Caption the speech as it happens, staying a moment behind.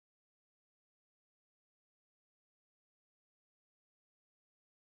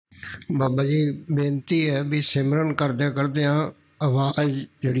ਬਾਬਾ ਜੀ ਬੇਨਤੀ ਹੈ ਵੀ ਸਿਮਰਨ ਕਰਦਿਆਂ ਕਰਦਿਆਂ ਆਵਾਜ਼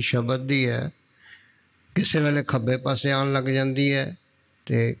ਜਿਹੜੀ ਸ਼ਬਦ ਦੀ ਹੈ ਕਿਸੇ ਵੇਲੇ ਖੱਬੇ ਪਾਸੇ ਆਉਣ ਲੱਗ ਜਾਂਦੀ ਹੈ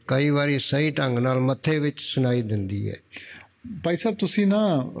ਅਤੇ ਕਈ ਵਾਰੀ ਸਹੀ ਢੰਗ ਨਾਲ ਮੱਥੇ ਵਿੱਚ ਸੁਣਾਈ ਦਿੰਦੀ ਹੈ। ਭਾਈ ਸਾਹਿਬ ਤੁਸੀਂ ਨਾ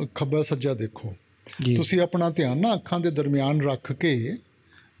ਖੱਬਾ ਸੱਜਾ ਦੇਖੋ ਜੀ, ਤੁਸੀਂ ਆਪਣਾ ਧਿਆਨ ਨਾ ਅੱਖਾਂ ਦੇ ਦਰਮਿਆਨ ਰੱਖ ਕੇ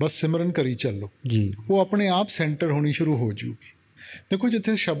ਬਸ ਸਿਮਰਨ ਕਰੀ ਚੱਲੋ ਜੀ, ਉਹ ਆਪਣੇ ਆਪ ਸੈਂਟਰ ਹੋਣੀ ਸ਼ੁਰੂ ਹੋ ਜਾਊਗੀ। ਦੇਖੋ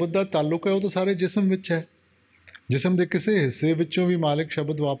ਜਿੱਥੇ ਸ਼ਬਦ ਦਾ ਤਾਲੁਕ ਹੈ ਉਹ ਤਾਂ ਸਾਰੇ ਜਿਸਮ ਵਿੱਚ ਹੈ, ਜਿਸਮ ਦੇ ਕਿਸੇ ਹਿੱਸੇ ਵਿੱਚੋਂ ਵੀ ਮਾਲਿਕ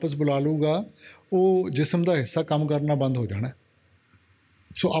ਸ਼ਬਦ ਵਾਪਸ ਬੁਲਾ ਲੂਗਾ, ਉਹ ਜਿਸਮ ਦਾ ਹਿੱਸਾ ਕੰਮ ਕਰਨਾ ਬੰਦ ਹੋ ਜਾਣਾ।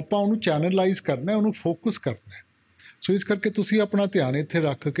 ਸੋ ਆਪਾਂ ਉਹਨੂੰ ਚੈਨਲਾਈਜ਼ ਕਰਨਾ, ਉਹਨੂੰ ਫੋਕਸ ਕਰਨਾ। ਸੋ ਇਸ ਕਰਕੇ ਤੁਸੀਂ ਆਪਣਾ ਧਿਆਨ ਇੱਥੇ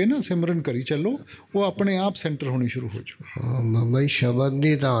ਰੱਖ ਕੇ ਨਾ ਸਿਮਰਨ ਕਰੀ ਚੱਲੋ, ਉਹ ਆਪਣੇ ਆਪ ਸੈਂਟਰ ਹੋਣੀ ਸ਼ੁਰੂ ਹੋ ਜਾਊ। ਬਾਬਾ ਜੀ ਸ਼ਬਦ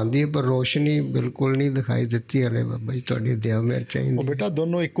ਦੀ ਤਾਂ ਆਉਂਦੀ ਪਰ ਰੋਸ਼ਨੀ ਬਿਲਕੁਲ ਨਹੀਂ ਦਿਖਾਈ ਦਿੱਤੀ ਹਲੇ। ਬਾਬਾ ਜੀ ਤੁਹਾਡੀ ਦਇਆ ਮਿਹਰ ਚਾਹੀਦੀ। ਉਹ ਬੇਟਾ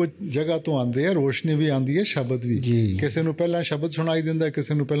ਦੋਨੋਂ ਇੱਕੋ ਜਗ੍ਹਾ ਤੋਂ ਆਉਂਦੇ ਆ, ਰੋਸ਼ਨੀ ਵੀ ਆਉਂਦੀ ਹੈ, ਸ਼ਬਦ ਵੀ। ਕਿਸੇ ਨੂੰ ਪਹਿਲਾਂ ਸ਼ਬਦ ਸੁਣਾਈ ਦਿੰਦਾ,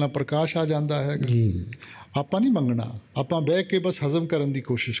 ਕਿਸੇ ਨੂੰ ਪਹਿਲਾਂ ਪ੍ਰਕਾਸ਼ ਆ ਜਾਂਦਾ ਹੈ ਜੀ। ਆਪਾਂ ਨਹੀਂ ਮੰਗਣਾ, ਆਪਾਂ ਬਹਿ ਕੇ ਬਸ ਹਜ਼ਮ ਕਰਨ ਦੀ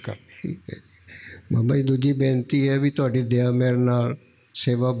ਕੋਸ਼ਿਸ਼ ਕਰਨੀ। ਠੀਕ ਹੈ ਜੀ। ਬਾਬਾ ਜੀ ਦੂਜੀ ਬੇਨਤੀ ਹੈ ਵੀ ਤੁਹਾਡੀ ਦਇਆ ਮਿਹਰ ਨਾਲ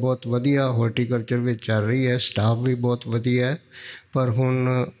ਸੇਵਾ ਬਹੁਤ ਵਧੀਆ ਹਾਰਟੀਕਲਚਰ ਵਿੱਚ ਚੱਲ ਰਹੀ ਹੈ, ਸਟਾਫ ਵੀ ਬਹੁਤ ਵਧੀਆ ਹੈ, ਪਰ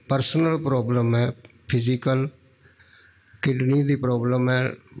ਹੁਣ ਪਰਸਨਲ ਪ੍ਰੋਬਲਮ ਹੈ, ਫਿਜ਼ੀਕਲ ਕਿਡਨੀ ਦੀ ਪ੍ਰੋਬਲਮ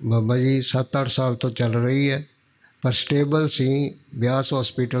ਹੈ ਬਾਬਾ ਜੀ, 7-8 ਸਾਲ ਤੋਂ ਚੱਲ ਰਹੀ ਹੈ, ਪਰ ਸਟੇਬਲ ਸੀ। ਬਿਆਸ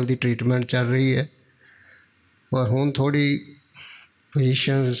ਹੌਸਪੀਟਲ ਦੀ ਟਰੀਟਮੈਂਟ ਚੱਲ ਰਹੀ ਹੈ, ਪਰ ਹੁਣ ਥੋੜ੍ਹੀ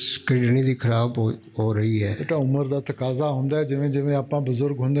ਪੋਜੀਸ਼ਨਸ ਕਿਡਨੀ ਦੀ ਖਰਾਬ ਹੋ ਰਹੀ ਹੈ। ਬੇਟਾ ਉਮਰ ਦਾ ਤਕਾਜ਼ਾ ਹੁੰਦਾ, ਜਿਵੇਂ ਜਿਵੇਂ ਆਪਾਂ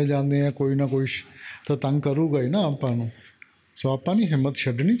ਬਜ਼ੁਰਗ ਹੁੰਦੇ ਜਾਂਦੇ ਹਾਂ ਕੋਈ ਨਾ ਕੋਈ ਤਾਂ ਤੰਗ ਕਰੂਗਾ ਹੀ ਨਾ ਆਪਾਂ ਨੂੰ। ਸੋ ਆਪਾਂ ਨਹੀਂ ਹਿੰਮਤ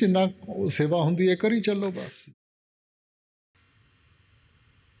ਛੱਡਣੀ, ਜਿੰਨਾ ਸੇਵਾ ਹੁੰਦੀ ਹੈ ਕਰੀ ਚੱਲੋ ਬਸ।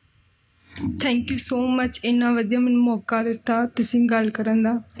 ਥੈਂਕ ਯੂ ਸੋ ਮਚ, ਇੰਨਾ ਵਧੀਆ ਮੈਨੂੰ ਮੌਕਾ ਦਿੱਤਾ ਤੁਸੀਂ ਗੱਲ ਕਰਨ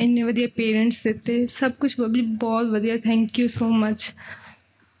ਦਾ, ਇੰਨੇ ਵਧੀਆ ਪੇਰੈਂਟਸ ਦਿੱਤੇ, ਸਭ ਕੁਛ ਬਾਬਾ ਜੀ ਬਹੁਤ ਵਧੀਆ। Thank you so much.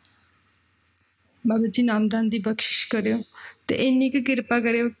 Baba ji ਨਾਮਦਾਨ ਦੀ ਬਖਸ਼ਿਸ਼ ਕਰਿਓ ਅਤੇ ਇੰਨੀ ਕੁ ਕਿਰਪਾ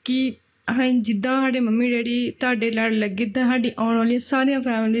ਕਰਿਓ ਕਿ ਜਿੱਦਾਂ ਸਾਡੇ ਮੰਮੀ ਡੈਡੀ ਤੁਹਾਡੇ ਲੜ ਲੱਗੇ, ਇੱਦਾਂ ਸਾਡੀ ਆਉਣ ਵਾਲੀਆਂ ਸਾਰੀਆਂ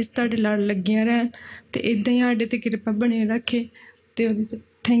ਫੈਮਲੀਜ਼ ਤੁਹਾਡੇ ਲੜ ਲੱਗੀਆਂ ਰਹਿਣ, ਅਤੇ ਇੱਦਾਂ ਹੀ ਸਾਡੇ 'ਤੇ ਕਿਰਪਾ ਬਣੇ ਰੱਖੇ। ਅਤੇ ਉਹਦੇ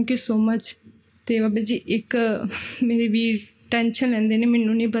ਥੈਂਕ ਯੂ ਸੋ ਮਚ। ਅਤੇ ਬਾਬਾ ਜੀ ਇੱਕ ਮੇਰੇ ਵੀ ਟੈਨਸ਼ਨ ਲੈਂਦੇ ਨੇ,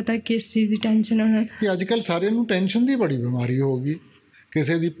 ਮੈਨੂੰ ਨਹੀਂ ਪਤਾ ਕਿਸ ਚੀਜ਼ ਦੀ ਟੈਨਸ਼ਨ ਉਹਨਾਂ ਕਿ ਅੱਜ ਕੱਲ੍ਹ ਸਾਰਿਆਂ ਨੂੰ ਟੈਨਸ਼ਨ ਦੀ ਬੜੀ ਬਿਮਾਰੀ ਹੋ ਗਈ।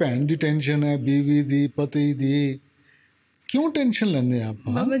 ਕਿਸੇ ਦੀ ਭੈਣ ਦੀ ਟੈਨਸ਼ਨ ਹੈ, ਬੀਵੀ ਦੀ, ਪਤੀ ਦੀ, ਕਿਉਂ ਟੈਨਸ਼ਨ ਲੈਂਦੇ ਆ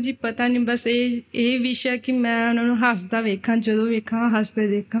ਆਪਾਂ? ਬਾਬਾ ਜੀ ਪਤਾ ਨਹੀਂ, ਬਸ ਇਹ ਵਿਸ਼ਾ ਕਿ ਮੈਂ ਉਹਨਾਂ ਨੂੰ ਹੱਸਦਾ ਵੇਖਾਂ, ਜਦੋਂ ਵੇਖਾਂ ਹੱਸਦੇ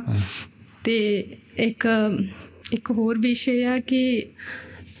ਦੇਖਾਂ। ਅਤੇ ਇੱਕ ਹੋਰ ਵਿਸ਼ੇ ਆ ਕਿ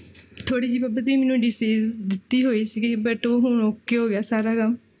ਥੋੜ੍ਹੀ ਜਿਹੀ ਬਾਬਾ ਜੀ ਮੈਨੂੰ ਡਿਸੀਜ਼ ਦਿੱਤੀ ਹੋਈ ਸੀਗੀ, ਬਟ ਉਹ ਹੁਣ ਓਕੇ ਹੋ ਗਿਆ ਸਾਰਾ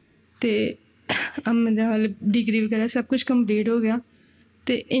ਕੰਮ, ਅਤੇ ਮੇਰਾ ਹਾਲੇ ਡਿਗਰੀ ਵਗੈਰਾ ਸਭ ਕੁਛ ਕੰਪਲੀਟ ਹੋ ਗਿਆ।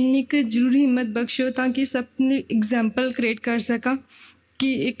 ਅਤੇ ਇੰਨੀ ਕੁ ਜ਼ਰੂਰੀ ਹਿੰਮਤ ਬਖਸ਼ੋ ਤਾਂ ਕਿ ਸਭ ਨੂੰ ਐਗਜ਼ਾਮਪਲ ਕ੍ਰੀਏਟ ਕਰ ਸਕਾਂ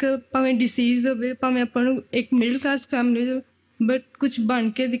ਕਿ ਇੱਕ ਭਾਵੇਂ ਡਿਸੀਜ਼ ਹੋਵੇ, ਭਾਵੇਂ ਆਪਾਂ ਨੂੰ ਇੱਕ ਮਿਡਲ ਕਲਾਸ ਫੈਮਿਲੀ, ਬਟ ਕੁਛ ਬਣ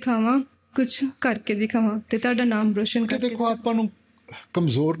ਕੇ ਦਿਖਾਵਾਂ, ਕੁਛ ਕਰਕੇ ਦਿਖਾਵਾਂ ਅਤੇ ਤੁਹਾਡਾ ਨਾਮ ਰੋਸ਼ਨ ਕਰਕੇ। ਦੇਖੋ ਆਪਾਂ ਨੂੰ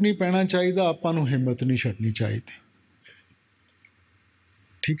ਕਮਜ਼ੋਰ ਨਹੀਂ ਪੈਣਾ ਚਾਹੀਦਾ, ਆਪਾਂ ਨੂੰ ਹਿੰਮਤ ਨਹੀਂ ਛੱਡਣੀ ਚਾਹੀਦੀ,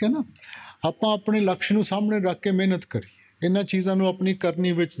 ਠੀਕ ਹੈ ਨਾ। ਆਪਾਂ ਆਪਣੇ ਲਕਸ਼ ਨੂੰ ਸਾਹਮਣੇ ਰੱਖ ਕੇ ਮਿਹਨਤ ਕਰੀਏ, ਇਹਨਾਂ ਚੀਜ਼ਾਂ ਨੂੰ ਆਪਣੀ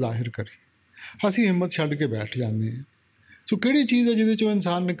ਕਰਨੀ ਵਿੱਚ ਜ਼ਾਹਿਰ ਕਰੀਏ। ਅਸੀਂ ਹਿੰਮਤ ਛੱਡ ਕੇ ਬੈਠ ਜਾਂਦੇ ਹਾਂ। ਸੋ ਕਿਹੜੀ ਚੀਜ਼ ਹੈ ਜਿਹਦੇ 'ਚੋਂ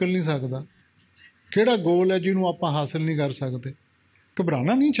ਇਨਸਾਨ ਨਿਕਲ ਨਹੀਂ ਸਕਦਾ? ਕਿਹੜਾ ਗੋਲ ਹੈ ਜਿਹਨੂੰ ਆਪਾਂ ਹਾਸਿਲ ਨਹੀਂ ਕਰ ਸਕਦੇ?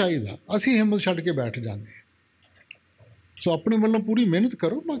 ਘਬਰਾਉਣਾ ਨਹੀਂ ਚਾਹੀਦਾ, ਅਸੀਂ ਹਿੰਮਤ ਛੱਡ ਕੇ ਬੈਠ ਜਾਂਦੇ ਹਾਂ। ਸੋ ਆਪਣੇ ਵੱਲੋਂ ਪੂਰੀ ਮਿਹਨਤ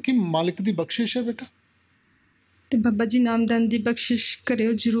ਕਰੋ, ਬਾਕੀ ਮਾਲਿਕ ਦੀ ਬਖਸ਼ਿਸ਼ ਹੈ ਬੇਟਾ। ਅਤੇ ਬਾਬਾ ਜੀ ਨਾਮਦਾਨ ਦੀ ਬਖਸ਼ਿਸ਼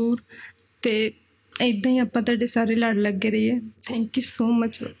ਕਰਿਓ ਜ਼ਰੂਰ, ਅਤੇ ਇੱਦਾਂ ਹੀ ਆਪਾਂ ਤੁਹਾਡੇ ਸਾਰੇ ਲੜ ਲੱਗੇ ਰਹੀਏ। Thank you so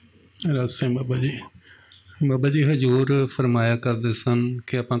much. ਰਾਸੇ Baba ji, Baba ji ਹਜ਼ੂਰ ਫਰਮਾਇਆ ਕਰਦੇ ਸਨ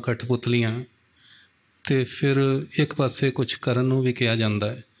ਕਿ ਆਪਾਂ ਕਠਪੁਤਲੀਆਂ, ਅਤੇ ਫਿਰ ਇੱਕ ਪਾਸੇ ਕੁਛ ਕਰਨ ਨੂੰ ਵੀ ਕਿਹਾ ਜਾਂਦਾ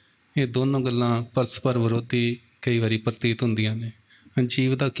ਹੈ। ਇਹ ਦੋਨੋਂ ਗੱਲਾਂ ਪਰਸਪਰ ਵਿਰੋਧੀ ਕਈ ਵਾਰੀ ਪ੍ਰਤੀਤ ਹੁੰਦੀਆਂ ਨੇ।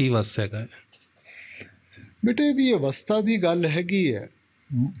 ਜੀਵ ਦਾ ਕੀ ਵੱਸ ਹੈਗਾ? ਬੇਟੇ ਵੀ ਅਵਸਥਾ ਦੀ ਗੱਲ ਹੈਗੀ ਹੈ।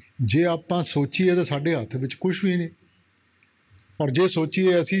 ਜੇ ਆਪਾਂ ਸੋਚੀਏ ਤਾਂ ਸਾਡੇ ਹੱਥ ਵਿੱਚ ਕੁਛ ਵੀ ਨਹੀਂ, ਔਰ ਜੇ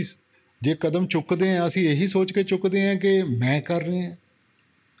ਸੋਚੀਏ ਅਸੀਂ, ਜੇ ਕਦਮ ਚੁੱਕਦੇ ਹਾਂ ਅਸੀਂ ਇਹੀ ਸੋਚ ਕੇ ਚੁੱਕਦੇ ਹਾਂ ਕਿ ਮੈਂ ਕਰ ਰਹੇ ਹਾਂ।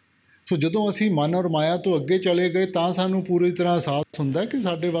 ਸੋ ਜਦੋਂ ਅਸੀਂ ਮਨ ਔਰ ਮਾਇਆ ਤੋਂ ਅੱਗੇ ਚਲੇ ਗਏ ਤਾਂ ਸਾਨੂੰ ਪੂਰੀ ਤਰ੍ਹਾਂ ਅਹਿਸਾਸ ਹੁੰਦਾ ਕਿ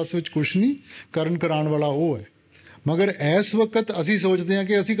ਸਾਡੇ ਵੱਸ ਵਿੱਚ ਕੁਛ ਨਹੀਂ, ਕਰਨ ਕਰਾਉਣ ਵਾਲਾ ਉਹ ਹੈ। ਮਗਰ ਇਸ ਵਕਤ ਅਸੀਂ ਸੋਚਦੇ ਹਾਂ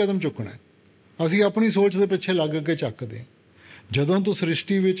ਕਿ ਅਸੀਂ ਕਦਮ ਚੁੱਕਣਾ, ਅਸੀਂ ਆਪਣੀ ਸੋਚ ਦੇ ਪਿੱਛੇ ਲੱਗ ਕੇ ਚੱਕਦੇ ਹਾਂ। ਜਦੋਂ ਤੋਂ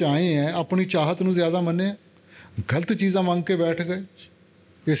ਸ੍ਰਿਸ਼ਟੀ ਵਿੱਚ ਆਏ ਹੈ ਆਪਣੀ ਚਾਹਤ ਨੂੰ ਜ਼ਿਆਦਾ ਮੰਨਿਆ, ਗਲਤ ਚੀਜ਼ਾਂ ਮੰਗ ਕੇ ਬੈਠ ਗਏ।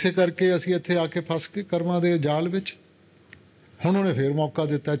 ਇਸੇ ਕਰਕੇ ਅਸੀਂ ਇੱਥੇ ਆ ਕੇ ਫਸ ਕੇ ਕਰਮਾਂ ਦੇ ਜਾਲ ਵਿੱਚ। ਹੁਣ ਉਹਨੇ ਫੇਰ ਮੌਕਾ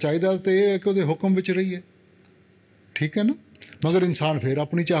ਦਿੱਤਾ, ਚਾਹੀਦਾ ਤਾਂ ਇਹ ਹੈ ਕਿ ਉਹਦੇ ਹੁਕਮ ਵਿੱਚ ਰਹੀਏ, ਠੀਕ ਹੈ ਨਾ। ਮਗਰ ਇਨਸਾਨ ਫਿਰ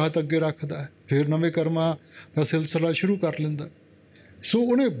ਆਪਣੀ ਚਾਹਤ ਅੱਗੇ ਰੱਖਦਾ ਹੈ, ਫਿਰ ਨਵੇਂ ਕਰਮਾਂ ਦਾ ਸਿਲਸਿਲਾ ਸ਼ੁਰੂ ਕਰ ਲੈਂਦਾ। ਸੋ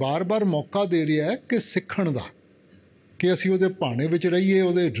ਉਹਨੇ ਬਾਰ-ਬਾਰ ਮੌਕਾ ਦੇ ਰਿਹਾ ਹੈ ਕਿ ਸਿੱਖਣ ਦਾ, ਕਿ ਅਸੀਂ ਉਹਦੇ ਭਾਣੇ ਵਿੱਚ ਰਹੀਏ,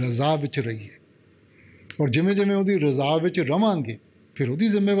 ਉਹਦੇ ਰਜ਼ਾ ਵਿੱਚ ਰਹੀਏ। ਔਰ ਜਿਵੇਂ ਜਿਵੇਂ ਉਹਦੀ ਰਜ਼ਾ ਵਿੱਚ ਰਵਾਂਗੇ ਫਿਰ ਉਹਦੀ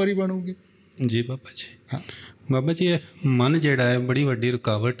ਜ਼ਿੰਮੇਵਾਰੀ ਬਣੂਗੀ। ਜੀ ਬਾਬਾ ਜੀ। ਹਾਂ ਬਾਬਾ ਜੀ, ਇਹ ਮਨ ਜਿਹੜਾ ਹੈ ਬੜੀ ਵੱਡੀ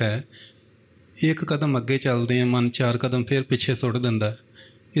ਰੁਕਾਵਟ ਹੈ। ਇੱਕ ਕਦਮ ਅੱਗੇ ਚੱਲਦੇ ਹਾਂ, ਮਨ 4 ਕਦਮ ਫਿਰ ਪਿੱਛੇ ਸੁੱਟ ਦਿੰਦਾ।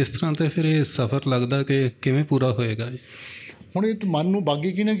 ਇਸ ਤਰ੍ਹਾਂ ਤਾਂ ਫਿਰ ਇਹ ਸਫ਼ਰ ਲੱਗਦਾ ਕਿ ਕਿਵੇਂ ਪੂਰਾ ਹੋਏਗਾ? ਹੁਣ ਇਹ ਮਨ ਨੂੰ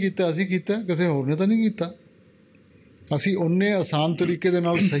ਬਾਗੀ ਕਿਹਨੇ ਕੀਤਾ? ਅਸੀਂ ਕੀਤਾ, ਕਿਸੇ ਹੋਰ ਨੇ ਤਾਂ ਨਹੀਂ ਕੀਤਾ। ਅਸੀਂ ਉਨੇ ਆਸਾਨ ਤਰੀਕੇ ਦੇ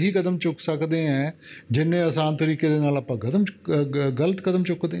ਨਾਲ ਸਹੀ ਕਦਮ ਚੁੱਕ ਸਕਦੇ ਹਾਂ ਜਿੰਨੇ ਆਸਾਨ ਤਰੀਕੇ ਦੇ ਨਾਲ ਆਪਾਂ ਗਲਤ ਕਦਮ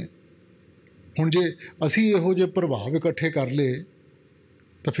ਚੁੱਕਦੇ ਹਾਂ। ਹੁਣ ਜੇ ਅਸੀਂ ਇਹੋ ਜਿਹੇ ਪ੍ਰਭਾਵ ਇਕੱਠੇ ਕਰ ਲਏ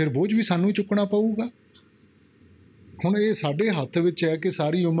ਤਾਂ ਫਿਰ ਬੋਝ ਵੀ ਸਾਨੂੰ ਹੀ ਚੁੱਕਣਾ ਪਊਗਾ। ਹੁਣ ਇਹ ਸਾਡੇ ਹੱਥ ਵਿੱਚ ਹੈ ਕਿ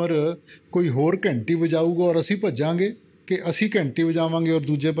ਸਾਰੀ ਉਮਰ ਕੋਈ ਹੋਰ ਘੰਟੀ ਵਜਾਊਗਾ ਔਰ ਅਸੀਂ ਭੱਜਾਂਗੇ, ਕਿ ਅਸੀਂ ਘੰਟੀ ਵਜਾਵਾਂਗੇ ਔਰ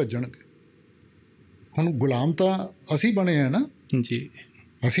ਦੂਜੇ ਭੱਜਣਗੇ। ਹੁਣ ਗੁਲਾਮ ਤਾਂ ਅਸੀਂ ਬਣੇ ਆ ਨਾ ਜੀ,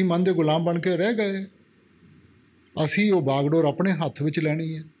 ਅਸੀਂ ਮਨ ਦੇ ਗੁਲਾਮ ਬਣ ਕੇ ਰਹਿ ਗਏ। ਅਸੀਂ ਉਹ ਬਾਗਡੋਰ ਆਪਣੇ ਹੱਥ ਵਿੱਚ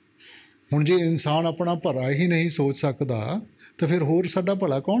ਲੈਣੀ ਹੈ। ਹੁਣ ਜੇ ਇਨਸਾਨ ਆਪਣਾ ਭਲਾ ਹੀ ਨਹੀਂ ਸੋਚ ਸਕਦਾ ਤਾਂ ਫਿਰ ਹੋਰ ਸਾਡਾ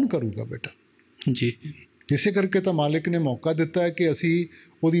ਭਲਾ ਕੌਣ ਕਰੂਗਾ ਬੇਟਾ? ਜੀ, ਇਸੇ ਕਰਕੇ ਤਾਂ ਮਾਲਿਕ ਨੇ ਮੌਕਾ ਦਿੱਤਾ ਹੈ ਕਿ ਅਸੀਂ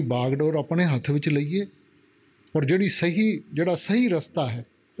ਉਹਦੀ ਬਾਗਡੋਰ ਆਪਣੇ ਹੱਥ ਵਿੱਚ ਲਈਏ ਔਰ ਜਿਹੜਾ ਸਹੀ ਰਸਤਾ ਹੈ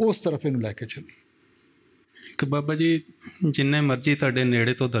ਉਸ ਤਰਫ ਇਹਨੂੰ ਲੈ ਕੇ ਚੱਲੀਏ। ਇੱਕ ਬਾਬਾ ਜੀ, ਜਿੰਨੇ ਮਰਜ਼ੀ ਤੁਹਾਡੇ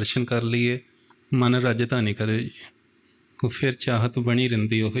ਨੇੜੇ ਤੋਂ ਦਰਸ਼ਨ ਕਰ ਲਈਏ, ਮਨ ਰੱਜਦਾ ਨਹੀਂ ਕਰੇ ਜੀ, ਉਹ ਫਿਰ ਚਾਹਤ ਬਣੀ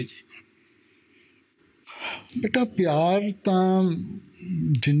ਰਹਿੰਦੀ ਉਹ ਜੀ। ਬੇਟਾ ਪਿਆਰ ਤਾਂ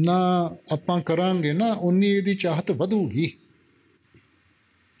ਜਿੰਨਾ ਆਪਾਂ ਕਰਾਂਗੇ ਨਾ ਉਨੀ ਇਹਦੀ ਚਾਹਤ ਵਧੂਗੀ।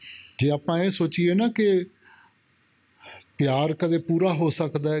 ਜੇ ਆਪਾਂ ਇਹ ਸੋਚੀਏ ਨਾ ਕਿ ਪਿਆਰ ਕਦੇ ਪੂਰਾ ਹੋ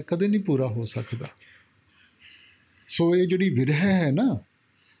ਸਕਦਾ ਹੈ, ਕਦੇ ਨਹੀਂ ਪੂਰਾ ਹੋ ਸਕਦਾ। ਸੋ ਇਹ ਜਿਹੜੀ ਵਿਰਹ ਹੈ ਨਾ,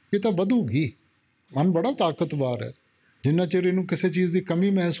 ਇਹ ਤਾਂ ਵਧੂਗੀ। ਮਨ ਬੜਾ ਤਾਕਤਵਰ ਹੈ। ਜਿੰਨਾ ਚਿਰ ਇਹਨੂੰ ਕਿਸੇ ਚੀਜ਼ ਦੀ ਕਮੀ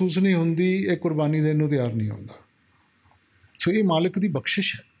ਮਹਿਸੂਸ ਨਹੀਂ ਹੁੰਦੀ, ਇਹ ਕੁਰਬਾਨੀ ਦੇਣ ਨੂੰ ਤਿਆਰ ਨਹੀਂ ਹੁੰਦਾ। ਸੋ ਇਹ ਮਾਲਿਕ ਦੀ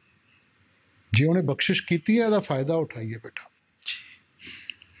ਬਖਸ਼ਿਸ਼ ਹੈ। ਜੇ ਉਹਨੇ ਬਖਸ਼ਿਸ਼ ਕੀਤੀ ਹੈ, ਇਹਦਾ ਫਾਇਦਾ ਉਠਾਈਏ ਬੇਟਾ।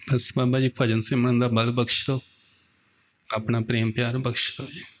 ਬਸ ਬਾਬਾ ਜੀ, ਭਜਨ ਸਿਮਰਨ ਦਾ ਬਲ ਬਖਸ਼ ਦਿਓ, ਆਪਣਾ ਪ੍ਰੇਮ ਪਿਆਰ ਬਖਸ਼ ਦਿਓ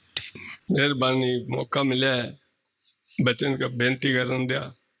ਜੀ। ਮਿਹਰਬਾਨੀ, ਮੌਕਾ ਮਿਲਿਆ ਹੈ ਬਚਨ का ਬੇਨਤੀ ਕਰਨ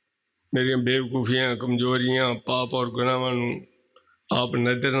ਦਿਆ। ਮੇਰੀਆਂ ਬੇਵਕੂਫੀਆਂ, ਕਮਜ਼ੋਰੀਆਂ, ਪਾਪ ਔਰ ਗੁਨਾਹਾਂ ਨੂੰ ਆਪ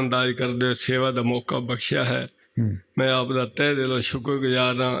ਨਜ਼ਰਅੰਦਾਜ਼ ਕਰਦੇ ਹੋਏ ਸੇਵਾ ਦਾ ਮੌਕਾ ਬਖਸ਼ਿਆ ਹੈ। ਮੈਂ ਆਪ ਦਾ ਤਹਿ ਦਿਲੋਂ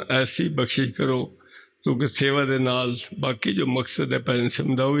ਸ਼ੁਕਰਗੁਜ਼ਾਰ ਹਾਂ। ਐਸੀ ਬਖਸ਼ਿਸ਼ ਕਰੋ ਕਿਉਂਕਿ ਸੇਵਾ ਦੇ ਨਾਲ ਬਾਕੀ ਜੋ ਮਕਸਦ ਹੈ ਭਜਨ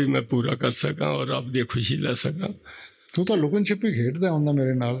ਸਿਮਰਨ ਦਾ, ਉਹ ਵੀ ਮੈਂ ਪੂਰਾ ਕਰ ਸਕਾਂ ਔਰ ਆਪ ਦੀ ਖੁਸ਼ੀ ਲੈ ਸਕਾਂ। ਤੂੰ ਤਾਂ ਲੁਕਣ ਛਿਪੀ ਖੇਡਦਾ ਹੁੰਦਾ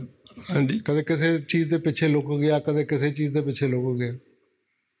ਮੇਰੇ ਨਾਲ। ਹਾਂਜੀ, ਕਦੇ ਕਿਸੇ ਚੀਜ਼ ਦੇ ਪਿੱਛੇ ਲੁਕ ਗਿਆ, ਕਦੇ ਕਿਸੇ ਚੀਜ਼ ਦੇ ਪਿੱਛੇ ਲੁਕ ਗਿਆ।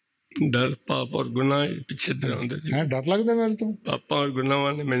 ਡਰ, ਪਾਪ ਔਰ ਗੁਨਾਹ ਪਿੱਛੇ ਡਰਾਉਂਦੇ ਜੀ। ਹੈ ਡਰ ਲੱਗਦਾ ਮੇਰੇ ਤੋਂ? ਪਾਪਾਂ ਔਰ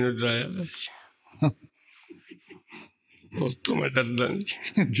ਗੁਨਾਹਾਂ ਨੇ ਮੈਨੂੰ ਡਰਾਇਆ ਹੈ, ਉਸ ਤੋਂ ਮੈਂ ਡਰਦਾ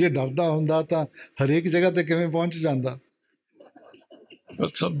ਨਹੀਂ। ਜੇ ਡਰਦਾ ਹੁੰਦਾ ਤਾਂ ਹਰੇਕ ਜਗ੍ਹਾ ਤੇ ਕਿਵੇਂ ਪਹੁੰਚ ਜਾਂਦਾ? ਉਹ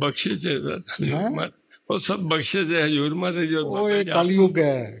ਸਭ ਬਖਸ਼ਿਸ਼ ਹੈ, ਉਹ ਸਭ ਬਖਸ਼ਿਸ਼ ਹੈ ਹਜ਼ੂਰ ਮਹਾਰਾਜ ਜੋ। ਉਹ ਇਹ ਕਲਯੁੱਗ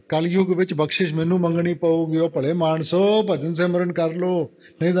ਹੈ। ਕਲਯੁੱਗ ਵਿੱਚ ਬਖਸ਼ਿਸ਼ ਮੈਨੂੰ ਮੰਗਣੀ ਪਊਗੀ। ਉਹ ਭਲੇ ਮਾਨਸੋ ਭਜਨ ਸਿਮਰਨ ਕਰ ਲਓ,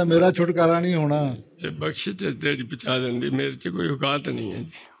 ਨਹੀਂ ਤਾਂ ਮੇਰਾ ਛੁਟਕਾਰਾ ਨਹੀਂ ਹੋਣਾ। ਇਹ ਬਖਸ਼ਿਸ਼ ਤੇਰੀ ਪਹੁੰਚਾ ਦਿੰਦੀ। ਮੇਰੇ 'ਚ ਕੋਈ ਔਕਾਤ ਨਹੀਂ ਹੈ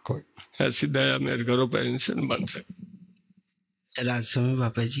ਜੀ। ऐसी दया मेरे घरों पर इंसान बन सके। राधा स्वामी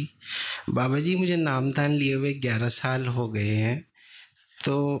बाबा जी मुझे नामदान लिए हुए 11 साल हो गए हैं।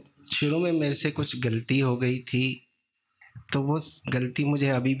 तो शुरू में मेरे से कुछ गलती हो गई थी, तो वो गलती मुझे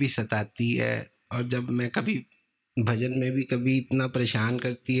अभी भी सताती है। और जब मैं कभी भजन में भी कभी इतना परेशान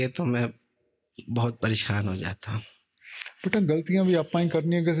करती है तो मैं बहुत परेशान हो जाता हूँ। बेटा गलतियाँ भी ਆਪਾਂ ਹੀ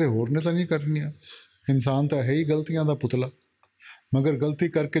ਕਰਨੀਆਂ, ਕਿਸੇ ਹੋਰ ਨੇ ਤਾਂ ਨਹੀਂ ਕਰਨੀਆਂ। ਇਨਸਾਨ ਤਾਂ ਹੈ ਹੀ ਗਲਤੀਆਂ ਦਾ ਪੁਤਲਾ। ਮਗਰ ਗਲਤੀ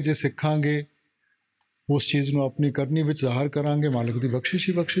ਕਰਕੇ ਜੇ ਸਿੱਖਾਂਗੇ, ਉਸ ਚੀਜ਼ ਨੂੰ ਆਪਣੀ ਕਰਨੀ ਵਿੱਚ ਜ਼ਾਹਰ ਕਰਾਂਗੇ, मालिक ਦੀ बख्शिश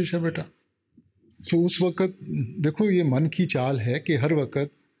ही बख्शिश है बेटा। सो उस वक़्त देखो ये मन की चाल है कि हर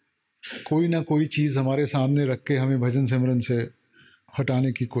वक़्त कोई ना कोई चीज़ हमारे सामने रख के हमें भजन सिमरन से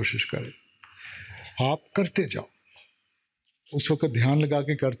हटाने की कोशिश करे। आप करते जाओ, उस वक़्त ध्यान लगा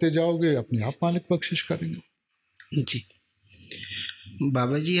के करते जाओगे, अपने आप मालिक बख्शिश करेंगे। जी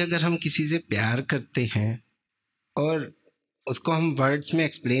बाबा जी, अगर हम किसी से प्यार करते हैं और उसको हम वर्ड्स में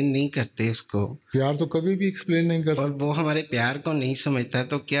एक्सप्लेन नहीं करते, उसको प्यार तो कभी भी एक्सप्लेन नहीं कर सकते, और वो हमारे प्यार को नहीं समझता,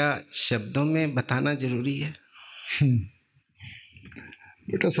 तो क्या शब्दों में बताना जरूरी है?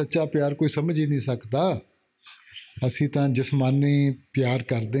 बेटा सच्चा प्यार कोई समझ ही नहीं सकता। ਅਸੀਂ ਤਾਂ जिस्मानी प्यार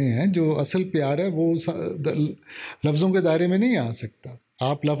करते हैं, जो असल प्यार है वो लफ्ज़ों के दायरे में नहीं आ सकता।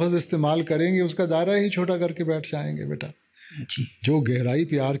 आप लफ्ज़ इस्तेमाल करेंगे, उसका दायरा ही छोटा करके बैठ जाएंगे बेटा। जो गहराई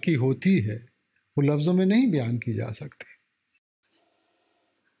प्यार की होती है वो लफ्ज़ों में नहीं बयान की जा सकती।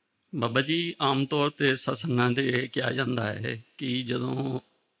 ਬਾਬਾ ਜੀ, ਆਮ ਤੌਰ 'ਤੇ ਸਤਸੰਗਾਂ 'ਤੇ ਇਹ ਕਿਹਾ ਜਾਂਦਾ ਹੈ ਕਿ ਜਦੋਂ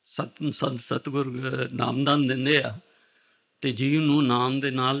ਸਤਿਗੁਰ ਨਾਮਦਾਨ ਦਿੰਦੇ ਆ ਅਤੇ ਜੀਵ ਨੂੰ ਨਾਮ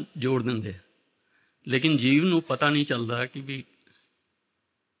ਦੇ ਨਾਲ ਜੋੜ ਦਿੰਦੇ ਆ, ਲੇਕਿਨ ਜੀਵ ਨੂੰ ਪਤਾ ਨਹੀਂ ਚੱਲਦਾ ਕਿ ਵੀ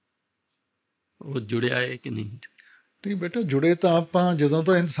ਉਹ ਜੁੜਿਆ ਹੈ ਕਿ ਨਹੀਂ। ਨਹੀਂ ਬੇਟਾ, ਜੁੜੇ ਤਾਂ ਆਪਾਂ ਜਦੋਂ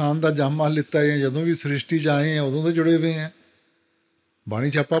ਤੋਂ ਇਨਸਾਨ ਦਾ ਜਾਮਾ ਲਿੱਤਾ ਹੈ, ਜਦੋਂ ਵੀ ਸ੍ਰਿਸ਼ਟੀ 'ਚ ਆਏ ਹਾਂ ਉਦੋਂ ਤੋਂ ਜੁੜੇ ਹੋਏ ਹਾਂ। ਬਾਣੀ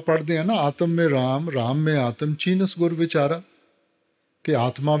 'ਚ ਆਪਾਂ ਪੜ੍ਹਦੇ ਹਾਂ ਨਾ, ਆਤਮ ਮੇਂ ਰਾਮ, ਰਾਮ ਮੇਂ ਆਤਮ, ਚੀਨਸ ਗੁਰ ਵਿਚਾਰਾ, ਕਿ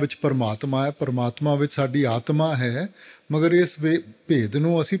ਆਤਮਾ ਵਿੱਚ ਪਰਮਾਤਮਾ ਹੈ, ਪਰਮਾਤਮਾ ਵਿੱਚ ਸਾਡੀ ਆਤਮਾ ਹੈ, ਮਗਰ ਇਸ ਭੇਦ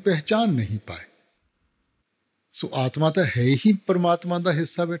ਨੂੰ ਅਸੀਂ ਪਹਿਚਾਨ ਨਹੀਂ ਪਾਏ। ਸੋ ਆਤਮਾ ਤਾਂ ਹੈ ਹੀ ਪਰਮਾਤਮਾ ਦਾ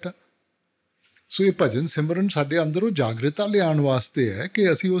ਹਿੱਸਾ ਬੇਟਾ। ਸੋ ਇਹ ਭਜਨ ਸਿਮਰਨ ਸਾਡੇ ਅੰਦਰੋਂ ਜਾਗਰਤਾ ਲਿਆਉਣ ਵਾਸਤੇ ਹੈ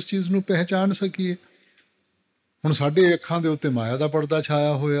ਕਿ ਅਸੀਂ ਉਸ ਚੀਜ਼ ਨੂੰ ਪਹਿਚਾਨ ਸਕੀਏ। ਹੁਣ ਸਾਡੇ ਅੱਖਾਂ ਦੇ ਉੱਤੇ ਮਾਇਆ ਦਾ ਪਰਦਾ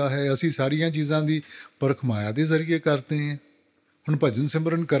ਛਾਇਆ ਹੋਇਆ ਹੈ, ਅਸੀਂ ਸਾਰੀਆਂ ਚੀਜ਼ਾਂ ਦੀ ਪਰਖ ਮਾਇਆ ਦੇ ਜ਼ਰੀਏ ਕਰਦੇ ਹਾਂ। ਹੁਣ ਭਜਨ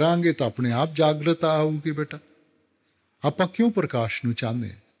ਸਿਮਰਨ ਕਰਾਂਗੇ ਤਾਂ ਆਪਣੇ ਆਪ ਜਾਗਰਤਾ ਆਊਗੀ ਬੇਟਾ। ਆਪਾਂ ਕਿਉਂ ਪ੍ਰਕਾਸ਼ ਨੂੰ ਚਾਹੁੰਦੇ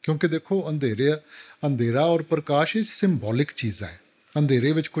ਹਾਂ? ਕਿਉਂਕਿ ਦੇਖੋ ਅੰਧੇਰਾ ਔਰ ਪ੍ਰਕਾਸ਼ ਇਹ ਸਿੰਬੋਲਿਕ ਚੀਜ਼ਾਂ ਹੈ।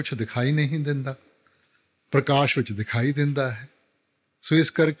 ਅੰਧੇਰੇ ਵਿੱਚ ਕੁਛ ਦਿਖਾਈ ਨਹੀਂ ਦਿੰਦਾ, ਪ੍ਰਕਾਸ਼ ਵਿੱਚ ਦਿਖਾਈ ਦਿੰਦਾ ਹੈ। ਸੋ ਇਸ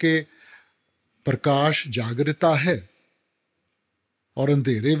ਕਰਕੇ ਪ੍ਰਕਾਸ਼ ਜਾਗਰਤਾ ਹੈ ਔਰ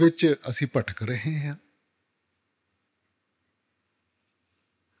ਅੰਧੇਰੇ ਵਿੱਚ ਅਸੀਂ ਭਟਕ ਰਹੇ ਹਾਂ।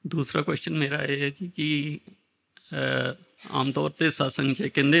 ਦੂਸਰਾ ਕੁਐਸਚਨ ਮੇਰਾ ਇਹ ਹੈ ਜੀ ਕਿ ਆਮ ਤੌਰ 'ਤੇ ਸਤਸੰਗ 'ਚ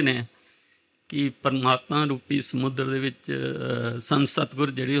ਕਹਿੰਦੇ ਨੇ ਕਿ ਪਰਮਾਤਮਾ ਰੂਪੀ ਸਮੁੰਦਰ ਦੇ ਵਿੱਚ ਸੰਤ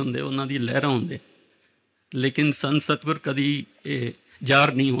ਸਤਿਗੁਰ ਜਿਹੜੇ ਹੁੰਦੇ ਉਹਨਾਂ ਦੀ ਲਹਿਰਾਂ ਹੁੰਦੇ, ਲੇਕਿਨ ਸੰਤ ਸਤਿਗੁਰ ਕਦੀ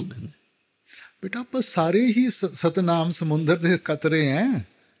ਜ਼ਾਹਰ ਨਹੀਂ ਹੁੰਦੇ ਨੇ। ਬੇਟਾ ਆਪਾਂ ਸਾਰੇ ਹੀ ਸਤਨਾਮ ਸਮੁੰਦਰ ਦੇ ਕਤਰੇ ਹੈ,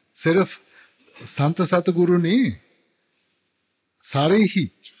 ਸਿਰਫ ਸੰਤ ਸਤਿਗੁਰੂ ਨਹੀਂ, ਸਾਰੇ ਹੀ।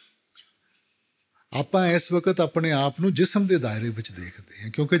 ਆਪਾਂ ਇਸ ਵਕਤ ਆਪਣੇ ਆਪ ਨੂੰ ਜਿਸਮ ਦੇ ਦਾਇਰੇ ਵਿੱਚ ਦੇਖਦੇ ਹਾਂ,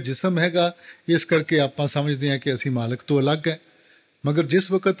 ਕਿਉਂਕਿ ਜਿਸਮ ਹੈਗਾ ਇਸ ਕਰਕੇ ਆਪਾਂ ਸਮਝਦੇ ਹਾਂ ਕਿ ਅਸੀਂ ਮਾਲਕ ਤੋਂ ਅਲੱਗ ਹੈ। ਮਗਰ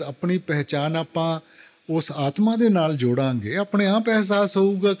ਜਿਸ ਵਕਤ ਆਪਣੀ ਪਹਿਚਾਣ ਆਪਾਂ ਉਸ ਆਤਮਾ ਦੇ ਨਾਲ ਜੋੜਾਂਗੇ, ਆਪਣੇ ਆਪ ਅਹਿਸਾਸ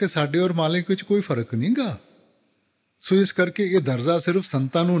ਹੋਊਗਾ ਕਿ ਸਾਡੇ ਔਰ ਮਾਲਿਕ ਵਿੱਚ ਕੋਈ ਫਰਕ ਨਹੀਂ ਗਾ। ਸੋ ਇਸ ਕਰਕੇ ਇਹ ਦਰਜਾ ਸਿਰਫ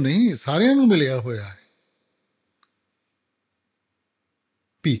ਸੰਤਾਂ ਨੂੰ ਨਹੀਂ, ਸਾਰਿਆਂ ਨੂੰ ਮਿਲਿਆ ਹੋਇਆ ਹੈ।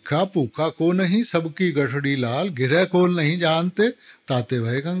 ਭੀਖਾ ਭੂਖਾ ਕੋ ਨਹੀਂ, ਸਭ ਕੀ ਗਠੜੀ ਲਾਲ, ਗਿਰਹਿ ਕੋਲ ਨਹੀਂ ਜਾਣਤੇ ਤਾਤੇ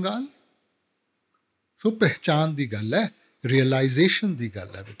ਵਏ ਕੰਗਾਲ। ਸੋ ਪਹਿਚਾਨ ਦੀ ਗੱਲ ਹੈ, ਰਿਅਲਾਈਜ਼ੇਸ਼ਨ ਦੀ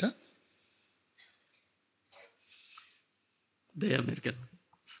ਗੱਲ ਹੈ ਬੇਟਾ। ਦਇਆ ਮੇਰੇ ਕੋਲ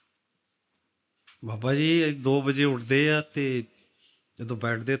ਬਾਬਾ ਜੀ 2 ਵਜੇ ਉੱਠਦੇ ਆ ਤੇ ਜਦੋਂ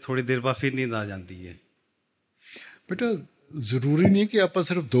ਬੈਠਦੇ ਥੋੜ੍ਹੀ ਦੇਰ ਬਾਅਦ ਫਿਰ ਨੀਂਦ ਆ ਜਾਂਦੀ ਹੈ। ਬੇਟਾ ਜ਼ਰੂਰੀ ਨਹੀਂ ਕਿ ਆਪਾਂ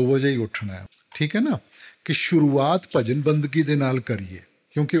ਸਿਰਫ 2 ਵਜੇ ਹੀ ਉੱਠਣਾ ਹੈ, ਠੀਕ ਹੈ ਨਾ। ਕਿ ਸ਼ੁਰੂਆਤ ਭਜਨ ਬੰਦਗੀ ਦੇ ਨਾਲ ਕਰੀਏ,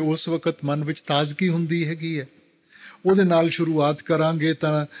 ਕਿਉਂਕਿ ਉਸ ਵਕਤ ਮਨ ਵਿੱਚ ਤਾਜ਼ਗੀ ਹੁੰਦੀ ਹੈਗੀ ਹੈ। ਉਹਦੇ ਨਾਲ ਸ਼ੁਰੂਆਤ ਕਰਾਂਗੇ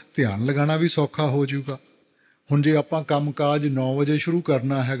ਤਾਂ ਧਿਆਨ ਲਗਾਉਣਾ ਵੀ ਸੌਖਾ ਹੋ ਜਾਊਗਾ। ਹੁਣ ਜੇ ਆਪਾਂ ਕੰਮ ਕਾਜ 9 ਵਜੇ ਸ਼ੁਰੂ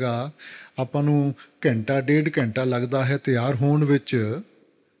ਕਰਨਾ ਹੈਗਾ, ਆਪਾਂ ਨੂੰ ਘੰਟਾ 1.5 ਘੰਟਾ ਲੱਗਦਾ ਹੈ ਤਿਆਰ ਹੋਣ ਵਿੱਚ,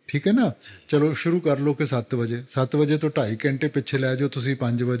 ਠੀਕ ਹੈ ਨਾ। ਚਲੋ ਸ਼ੁਰੂ ਕਰ ਲਓ ਕਿ 7 ਵਜੇ, 7 ਵਜੇ ਤੋਂ 2.5 ਘੰਟੇ ਪਿੱਛੇ ਲੈ ਜਾਓ ਤੁਸੀਂ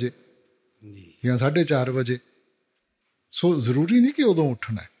 5 ਵਜੇ ਜਾਂ 4:30 ਵਜੇ। ਸੋ ਜ਼ਰੂਰੀ ਨਹੀਂ ਕਿ ਉਦੋਂ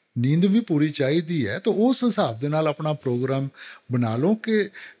ਉੱਠਣਾ ਹੈ, ਨੀਂਦ ਵੀ ਪੂਰੀ ਚਾਹੀਦੀ ਹੈ। ਤਾਂ ਉਸ ਹਿਸਾਬ ਦੇ ਨਾਲ ਆਪਣਾ ਪ੍ਰੋਗਰਾਮ ਬਣਾ ਲਓ ਕਿ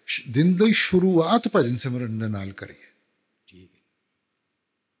ਦਿਨ ਦੀ ਸ਼ੁਰੂਆਤ ਭਜਨ ਸਿਮਰਨ ਦੇ ਨਾਲ ਕਰੀਏ।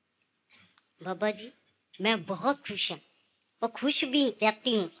 बाबा जी मैं बहुत खुश हूँ और खुश भी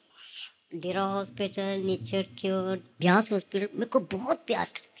रहती हूँ। डेरा hospital, nature cure, Beas hospital मेरे को बहुत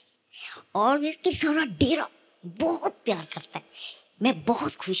प्यार करती है और इसके सारा डेरा बहुत प्यार करता है। मैं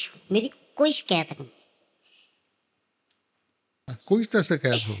बहुत खुश हूँ, मेरी कोई शिकायत नहीं। कोई तो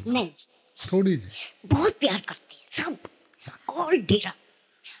शिकायत हो नहीं, थोड़ी जी बहुत प्यार करती है सब। और डेरा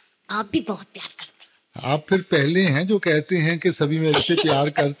आप भी बहुत प्यार करते हैं। आप फिर पहले हैं जो कहते हैं कि सभी मेरे से प्यार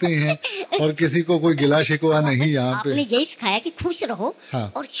करते हैं और किसी को कोई गिला शिकवा नहीं। यहाँ पे आपने यही सिखाया कि खुश रहो। हाँ।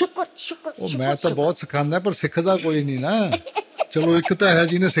 और शुक्र शुक्र, शुक्र मैं तो बहुत सिखाना है पर सिखदा कोई नहीं ना। चलो एक तो है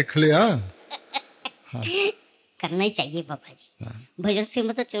जिन्हें सीख लिया। हाँ। करना ही चाहिए बाबा जी। हाँ। भजन से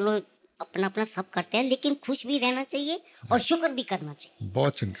मतलब चलो अपना अपना सब करते हैं, लेकिन खुश भी रहना चाहिए और शुक्र भी करना चाहिए।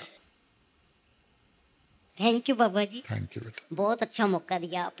 बहुत चंगा, thank you Baba ji. Thank you बेटा, बहुत अच्छा मौका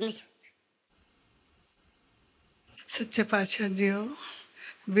दिया आपने। सच्चे पातशाह जीओ,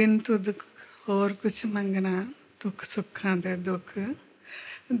 बिन तुद और कुछ मंगना, दुख सुखां दे दुख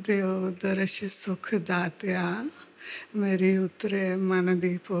दिओ दर्श सुख दातिया, मेरी उतरे मन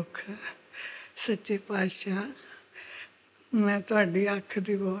दी भुख। सच्चे पातशाह मैं तुहाडी अख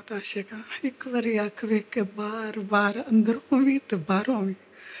दी बहुत आशिक हाँ। एक बारी अख वेख के बार बार अंदरों भी ते बाहरों भी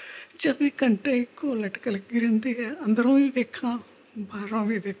 24 घंटे इको लटक लगी रहिंदी है। अंदरों भी वेखां बाहरों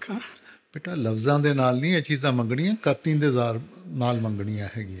भी वेखां। बेटा लफ्ज़ां दे नाल नहीं ये चीज़ां मंगणियां, करनी दे नाल मंगणियां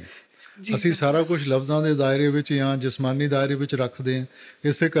हैगियां। ਅਸੀਂ ਸਾਰਾ ਕੁਝ ਲਫ਼ਜ਼ਾਂ ਦੇ ਦਾਇਰੇ ਵਿੱਚ ਜਾਂ ਜਿਸਮਾਨੀ ਦਾਇਰੇ ਵਿੱਚ ਰੱਖਦੇ ਹਾਂ,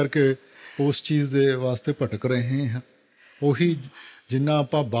 ਇਸੇ ਕਰਕੇ ਉਸ ਚੀਜ਼ ਦੇ ਵਾਸਤੇ ਭਟਕ ਰਹੇ ਹਾਂ। ਉਹੀ ਜਿੰਨਾ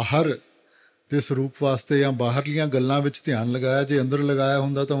ਆਪਾਂ ਬਾਹਰ ਦੇ ਸਰੂਪ ਵਾਸਤੇ ਜਾਂ ਬਾਹਰਲੀਆਂ ਗੱਲਾਂ ਵਿੱਚ ਧਿਆਨ ਲਗਾਇਆ, ਜੇ ਅੰਦਰ ਲਗਾਇਆ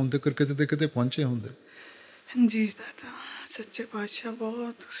ਹੁੰਦਾ ਤਾਂ ਹੁਣ ਤੱਕ ਕਿਤੇ ਤੇ ਕਿਤੇ ਪਹੁੰਚੇ ਹੁੰਦੇ। जी दादा सच्चे पातशाह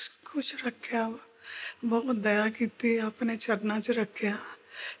बहुत खुश रखा, बहुत दया की, अपने चरणों च रखा।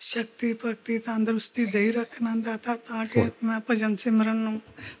 शक्ति भगती तंदुरुस्ती दे ही रखना दाता, ताकि मैं भजन सिमरन नूं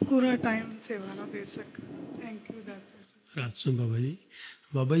पूरा टाइम सेवा ना दे सकां। थैंक यू दाता। राजसोम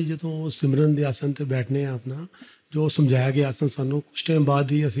बाबा जी ਜਦੋਂ ਸਿਮਰਨ ਦੇ ਆਸਨ ਤੇ ਬੈਠਨੇ ਆ, ਆਪਣਾ ਜੋ ਸਮਝਾਇਆ ਗਿਆ ਆਸਨ ਸਾਨੂੰ ਕੁਝ ਟਾਈਮ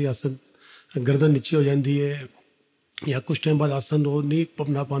ਬਾਅਦ ਹੀ ਅਸੀਂ ਆਸਨ ਗਰਦਨ ਨੀਚੇ ਹੋ ਜਾਂਦੀ ਹੈ ਜਾਂ ਕੁਝ ਟਾਈਮ ਬਾਅਦ ਆਸਨ ਉਹ ਨਹੀਂ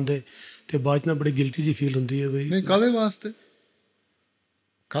ਪਪਨਾ ਪਾਉਂਦੇ ਤੇ ਬਾਅਦ ਨਾਲ ਬੜੀ ਗਿਲਟੀ ਜੀ ਫੀਲ ਹੁੰਦੀ ਹੈ ਬਈ ਨਹੀਂ ਕਾਹਦੇ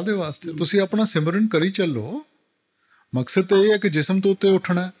ਵਾਸਤੇ ਤੁਸੀਂ ਆਪਣਾ ਸਿਮਰਨ ਕਰੀ ਚੱਲੋ। ਮਕਸਦ ਤਾਂ ਇਹ ਹੈ ਕਿ ਜਿਸਮ ਤੋਂ ਉੱਤੇ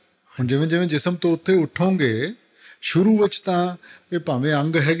ਉੱਠਣਾ। ਹੁਣ ਜਿਵੇਂ ਜਿਵੇਂ ਜਿਸਮ ਤੋਂ ਉੱਤੇ ਉੱਠੋਗੇ ਸ਼ੁਰੂ ਵਿੱਚ ਤਾਂ ਇਹ ਭਾਵੇਂ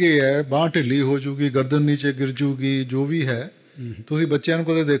ਅੰਗ ਹੈਗੇ ਹੈ, ਬਾਂਹ ਢਿੱਲੀ ਹੋ ਜੂਗੀ, ਗਰਦਨ ਨੀਚੇ ਗਿਰ ਜੂਗੀ, ਜੋ ਵੀ ਹੈ। ਤੁਸੀਂ ਬੱਚਿਆਂ ਨੂੰ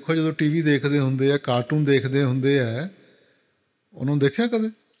ਕਦੇ ਦੇਖੋ ਜਦੋਂ ਟੀਵੀ ਦੇਖਦੇ ਹੁੰਦੇ ਆ, ਕਾਰਟੂਨ ਦੇਖਦੇ ਹੁੰਦੇ ਆ, ਉਹਨੂੰ ਦੇਖਿਆ ਕਦੇ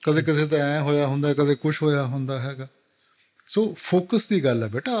ਕਦੇ ਕਿਸੇ ਤਾਂ ਐਂ ਹੋਇਆ ਹੁੰਦਾ, ਕਦੇ ਕੁਛ ਹੋਇਆ ਹੁੰਦਾ ਹੈਗਾ। ਸੋ ਫੋਕਸ ਦੀ ਗੱਲ ਹੈ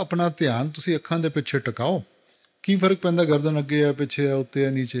ਬੇਟਾ, ਆਪਣਾ ਧਿਆਨ ਤੁਸੀਂ ਅੱਖਾਂ ਦੇ ਪਿੱਛੇ ਟਿਕਾਓ। ਕੀ ਫਰਕ ਪੈਂਦਾ ਗਰਦਨ ਅੱਗੇ ਆ, ਪਿੱਛੇ ਆ, ਉੱਤੇ ਆ,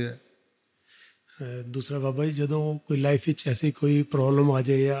 ਨੀਚੇ ਆ। ਦੂਸਰਾ ਬਾਬਾ ਜੀ, ਜਦੋਂ ਕੋਈ ਲਾਈਫ ਵਿੱਚ ਐਸੀ ਕੋਈ ਪ੍ਰੋਬਲਮ ਆ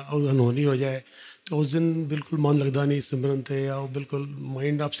ਜਾਏ ਜਾਂ ਉਹ ਅਨਹੋਣੀ ਹੋ ਜਾਏ ਤਾਂ ਉਸ ਦਿਨ ਬਿਲਕੁਲ ਮਨ ਲੱਗਦਾ ਨਹੀਂ ਸਿਮਰਨ 'ਤੇ, ਜਾਂ ਉਹ ਬਿਲਕੁਲ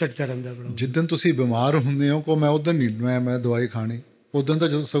ਮਾਈਂਡ ਅਪਸੈਟ 'ਚ ਰਹਿੰਦਾ ਬੜਾ। ਜਿੱਦਣ ਤੁਸੀਂ ਬਿਮਾਰ ਹੁੰਦੇ ਹੋ ਕੋ ਮੈਂ ਉਦੋਂ ਨਹੀਂ ਮੈਂ ਦਵਾਈ ਖਾਣੀ, ਉਦੋਂ ਤਾਂ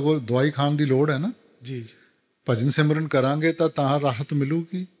ਜਦੋਂ ਸਗੋਂ ਦਵਾਈ ਖਾਣ ਦੀ ਲੋੜ ਹੈ ਨਾ। ਜੀ ਜੀ। ਭਜਨ ਸਿਮਰਨ ਕਰਾਂਗੇ ਤਾਂ ਰਾਹਤ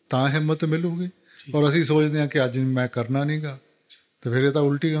ਮਿਲੂਗੀ, ਤਾਂ ਹਿੰਮਤ ਮਿਲੂਗੀ। ਔਰ ਅਸੀਂ ਸੋਚਦੇ ਹਾਂ ਕਿ ਅੱਜ ਮੈਂ ਕਰਨਾ ਨਹੀਂ ਗਾ, ਤੇ ਫਿਰ ਇਹ ਤਾਂ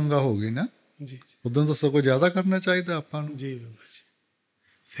ਉਲਟੀ ਗੰਗਾ ਹੋ ਗਈ ਨਾ। ਜੀ ਉਦੋਂ ਤਾਂ ਸਗੋਂ ਜ਼ਿਆਦਾ ਕਰਨਾ ਚਾਹੀਦਾ ਆਪਾਂ ਨੂੰ। ਜੀ ਬਾਬਾ ਜੀ,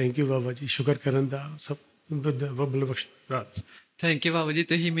 ਥੈਂਕ ਯੂ ਬਾਬਾ ਜੀ, ਸ਼ੁਕਰ ਕਰਨ ਦਾ ਸਭ ਬੱਬਲ ਬਖਸ਼ ਰਾਜ। ਥੈਂਕ ਯੂ ਬਾਬਾ ਜੀ,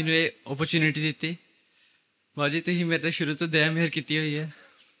 ਤੁਸੀਂ ਮੈਨੂੰ ਇਹ ਓਪਰਚੁਨਿਟੀ ਦਿੱਤੀ। ਬਾਬਾ ਜੀ ਤੁਸੀਂ ਮੇਰੇ 'ਤੇ ਸ਼ੁਰੂ ਤੋਂ ਦਇਆ ਮਿਹਰ ਕੀਤੀ ਹੋਈ ਹੈ।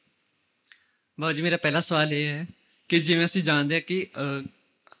 ਬਾਬਾ ਜੀ ਮੇਰਾ ਪਹਿਲਾ ਸਵਾਲ ਇਹ ਹੈ ਕਿ ਜਿਵੇਂ ਅਸੀਂ ਜਾਣਦੇ ਹਾਂ ਕਿ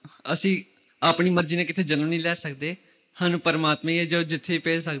ਅਸੀਂ ਆਪਣੀ ਮਰਜ਼ੀ ਨਾਲ ਕਿਤੇ ਜਨਮ ਨਹੀਂ ਲੈ ਸਕਦੇ, ਸਾਨੂੰ ਪਰਮਾਤਮਾ ਹੀ ਹੈ ਜੋ ਜਿੱਥੇ ਵੀ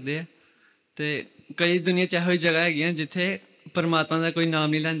ਭੇਜ ਸਕਦੇ ਆ। ਅਤੇ ਕਈ ਦੁਨੀਆ 'ਚ ਇਹੋ ਜਿਹੀ ਜਗ੍ਹਾ ਹੈਗੀਆਂ ਜਿੱਥੇ ਪਰਮਾਤਮਾ ਦਾ ਕੋਈ ਨਾਮ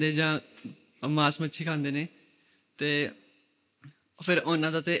ਨਹੀਂ ਲੈਂਦੇ ਜਾਂ ਮਾਸ ਮੱਛੀ ਖਾਂਦੇ ਨੇ, ਅਤੇ ਫਿਰ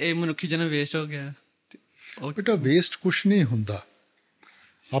ਉਹਨਾਂ ਦਾ ਤਾਂ ਇਹ ਮਨੁੱਖੀ ਜਨਮ ਵੇਸਟ ਹੋ ਗਿਆ। ਬੇਟਾ ਵੇਸਟ ਕੁਛ ਨਹੀਂ ਹੁੰਦਾ।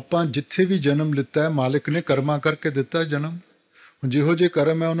 ਆਪਾਂ ਜਿੱਥੇ ਵੀ ਜਨਮ ਲਿੱਤਾ ਹੈ ਮਾਲਿਕ ਨੇ ਕਰਮਾਂ ਕਰਕੇ ਦਿੱਤਾ ਜਨਮ। ਹੁਣ ਜਿਹੋ ਜਿਹੇ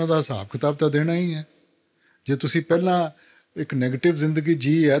ਕਰਮ ਹੈ ਉਹਨਾਂ ਦਾ ਹਿਸਾਬ ਕਿਤਾਬ ਤਾਂ ਦੇਣਾ ਹੀ ਹੈ। ਜੇ ਤੁਸੀਂ ਪਹਿਲਾਂ ਇੱਕ ਨੈਗੇਟਿਵ ਜ਼ਿੰਦਗੀ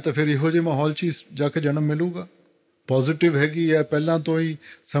ਜੀ ਹੈ ਤਾਂ ਫਿਰ ਇਹੋ ਜਿਹੇ ਮਾਹੌਲ 'ਚ ਹੀ ਜਾ ਕੇ ਜਨਮ ਮਿਲੂਗਾ। ਪੋਜ਼ੀਟਿਵ ਹੈਗੀ ਹੈ, ਪਹਿਲਾਂ ਤੋਂ ਹੀ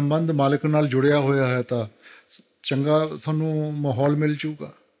ਸੰਬੰਧ ਮਾਲਿਕ ਨਾਲ ਜੁੜਿਆ ਹੋਇਆ ਹੈ, ਤਾਂ ਚੰਗਾ ਤੁਹਾਨੂੰ ਮਾਹੌਲ ਮਿਲ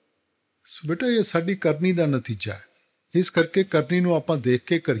ਜੂਗਾ। ਸੋ ਬੇਟਾ ਇਹ ਸਾਡੀ ਕਰਨੀ ਦਾ ਨਤੀਜਾ ਹੈ। ਇਸ ਕਰਕੇ ਕਰਨੀ ਨੂੰ ਆਪਾਂ ਦੇਖ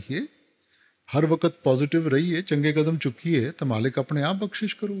ਕੇ ਕਰੀਏ, ਹਰ ਵਕਤ ਪੋਜ਼ੀਟਿਵ ਰਹੀਏ, ਚੰਗੇ ਕਦਮ ਚੁੱਕੀਏ ਤਾਂ ਮਾਲਿਕ ਆਪਣੇ ਆਪ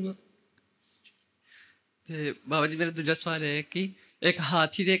ਬਖਸ਼ਿਸ਼ ਕਰੂਗਾ। ਅਤੇ ਬਾਬਾ ਜੀ ਮੇਰਾ ਦੂਜਾ ਸਵਾਲ ਇਹ ਹੈ ਕਿ ਇੱਕ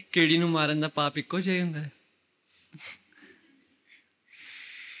ਹਾਥੀ ਦੇ ਕੀੜੀ ਨੂੰ ਮਾਰਨ ਦਾ ਪਾਪ ਇੱਕੋ ਜਿਹਾ ਹੀ ਹੁੰਦਾ ਹੈ?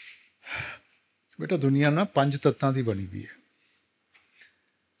 ਬੇਟਾ ਦੁਨੀਆ ਨਾ 5 ਤੱਤਾਂ ਦੀ ਬਣੀ ਵੀ ਹੈ।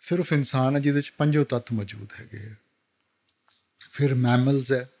 ਸਿਰਫ ਇਨਸਾਨ ਹੈ ਜਿਹਦੇ 'ਚ 5 ਤੱਤ ਮੌਜੂਦ ਹੈਗੇ ਆ। ਫਿਰ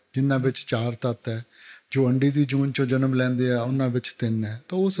ਮੈਮਲਸ ਹੈ ਜਿਨ੍ਹਾਂ ਵਿੱਚ 4 ਤੱਤ ਹੈ। ਜੋ ਅੰਡੇ ਦੀ ਜੂਨ 'ਚੋਂ ਜਨਮ ਲੈਂਦੇ ਆ ਉਹਨਾਂ ਵਿੱਚ 3 ਹੈ।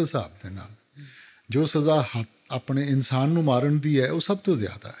 ਤਾਂ ਉਸ ਹਿਸਾਬ ਦੇ ਨਾਲ ਜੋ ਸਜ਼ਾ ਆਪਣੇ ਇਨਸਾਨ ਨੂੰ ਮਾਰਨ ਦੀ ਹੈ ਉਹ ਸਭ ਤੋਂ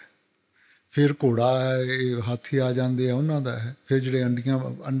ਜ਼ਿਆਦਾ ਹੈ। ਫਿਰ ਘੋੜਾ ਹੈ, ਇਹ ਹਾਥੀ ਆ ਜਾਂਦੇ ਆ ਉਹਨਾਂ ਦਾ ਹੈ। ਫਿਰ ਜਿਹੜੇ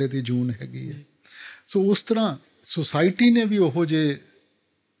ਅੰਡੇ ਦੀ ਜੂਨ ਹੈਗੀ ਹੈ। ਸੋ ਉਸ ਤਰ੍ਹਾਂ ਸੁਸਾਇਟੀ ਨੇ ਵੀ ਉਹੋ ਜਿਹੇ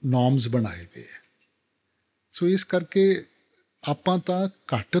ਨੋਰਮਸ ਬਣਾਏ ਹੋਏ ਹੈ। ਸੋ ਇਸ ਕਰਕੇ ਆਪਾਂ ਤਾਂ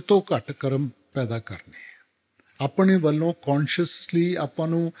ਘੱਟ ਤੋਂ ਘੱਟ ਕਰਮ ਪੈਦਾ ਕਰਨੇ ਹੈ। ਆਪਣੇ ਵੱਲੋਂ ਕੌਨਸ਼ੀਅਸਲੀ ਆਪਾਂ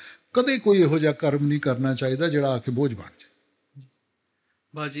ਨੂੰ ਕਦੇ ਕੋਈ ਇਹੋ ਜਿਹਾ ਕਰਮ ਨਹੀਂ ਕਰਨਾ ਚਾਹੀਦਾ ਜਿਹੜਾ ਆ ਕੇ ਬੋਝ ਬਣ ਜਾਏ।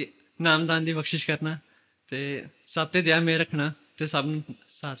 ਬਾਬਾ ਜੀ ਨਾਮਦਾਨ ਦੀ ਬਖਸ਼ਿਸ਼ ਕਰਨਾ ਅਤੇ ਸਭ 'ਤੇ ਦਇਆ ਮੇਰ ਰੱਖਣਾ ਅਤੇ ਸਭ ਨੂੰ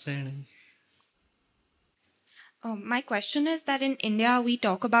ਸਾਥ ਰਹਿਣਾ। My question is that in India, we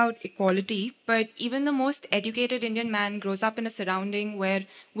talk about equality, but even the most educated Indian man grows up in a surrounding where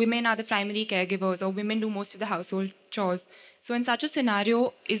women are the primary caregivers or women do most of the household chores. So in such a scenario,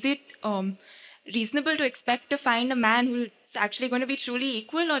 is it reasonable to expect to find a man who's actually going to be truly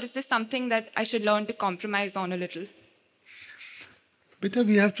equal, or is this something that I should learn to compromise on a little? Beta,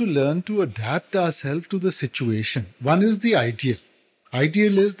 we have to learn to adapt ourselves to the situation. One is the ideal.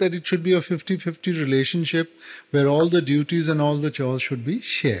 Ideal is that it should be a 50-50 relationship where all the duties and all the chores should be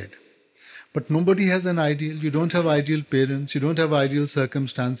shared. But nobody has an ideal. You don't have ideal parents. You don't have ideal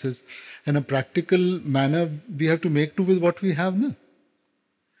circumstances. In a practical manner, we have to make do with what we have now.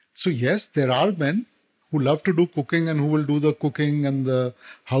 So yes, there are men who love to do cooking and who will do the cooking and the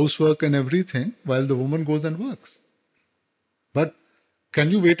housework and everything while the woman goes and works. But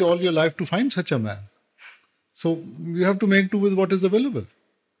can you wait all your life to find such a man? So you have to make do with what is available.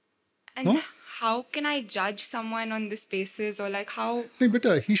 And no? How can I judge someone on this basis, or like how? No,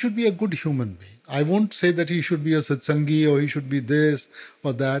 beta, he should be a good human being. I won't say that he should be a satsangi or he should be this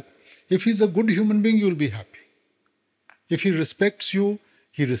or that. If he's a good human being, you'll be happy. If he respects you,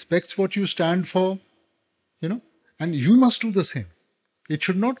 he respects what you stand for, and you must do the same. It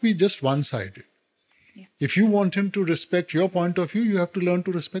should not be just one-sided. Yeah. If you want him to respect your point of view, you have to learn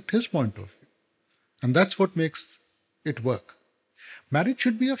to respect his point of view. And that's what makes it work. Marriage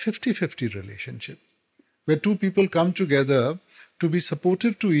should be a 50-50 relationship where two people come together to be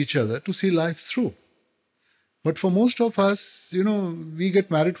supportive to each other to see life through. But for most of us, we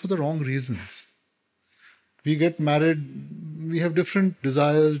get married for the wrong reasons. We get married, we have different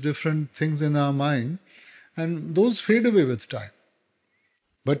desires, different things in our mind, and those fade away with time.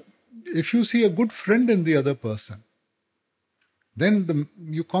 But if you see a good friend in the other person, then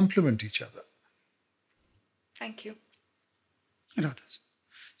you complement each other. Thank you. Radha.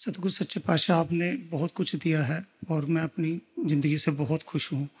 सतगुरु सच्चे पातशाह, आपने बहुत कुछ दिया है और मैं अपनी ज़िंदगी से बहुत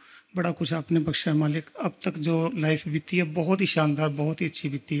खुश हूँ। बड़ा कुछ आपने बख्शा है मालिक। अब तक जो लाइफ बीती है बहुत ही शानदार, बहुत ही अच्छी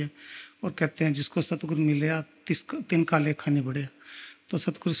बीती है। और कहते हैं जिसको सतगुरु मिले तिनका लेखा नहीं बढ़िया। तो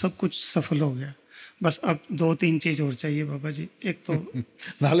सतगुरु सब कुछ सफल हो गया। बस अब 2-3 चीज़ और चाहिए बाबा जी। एक तो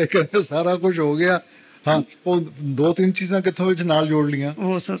नाले कहते सारा कुछ हो गया। हाँ, वो 2-3 चीज़ें कितों विच नाल जोड़ लिया।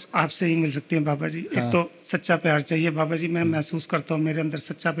 वो सब आपसे ही मिल सकती हैं बाबा जी। हाँ। एक तो सच्चा प्यार चाहिए बाबा जी। मैं महसूस करता हूँ मेरे अंदर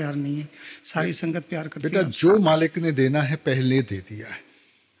सच्चा प्यार नहीं है। सारी संगत प्यार करती है। बेटा जो मालिक ने देना है पहले दे दिया है,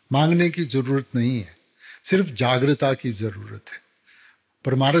 मांगने की जरूरत नहीं है, सिर्फ जागृता की जरूरत है।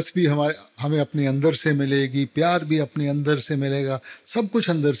 परमार्थ भी हमें अपने अंदर से मिलेगी, प्यार भी अपने अंदर से मिलेगा, सब कुछ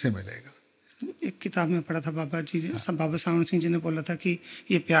अंदर से मिलेगा। एक किताब में पढ़ा था बाबा जी, सब बाबा सावन सिंह जी ने बोला था कि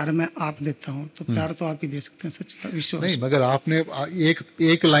ये प्यार मैं आप देता हूँ। तो प्यार तो आप ही दे सकते हैं, सच्चा विश्वास नहीं, मगर आपने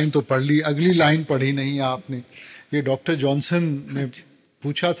एक लाइन तो पढ़ ली, अगली लाइन पढ़ी नहीं आपने। ये डॉक्टर जॉनसन ने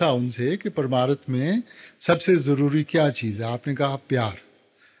पूछा था उनसे कि परमार्थ में सबसे ज़रूरी क्या चीज़ है। आपने कहा प्यार।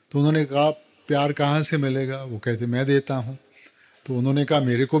 तो उन्होंने कहा प्यार कहाँ से मिलेगा? वो कहते मैं देता हूँ। तो उन्होंने कहा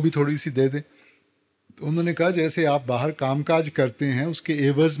मेरे को भी थोड़ी सी दे दे। तो उन्होंने कहा जैसे आप बाहर कामकाज करते हैं, उसके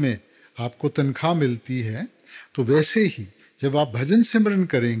एवज में आपको तनख्वाह मिलती है, तो वैसे ही जब आप भजन सिमरन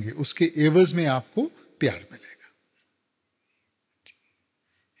करेंगे उसके एवज में आपको प्यार मिलेगा।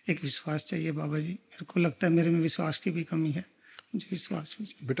 एक विश्वास चाहिए बाबा जी। मेरे को लगता है मेरे में विश्वास की भी कमी है। मुझे विश्वास भी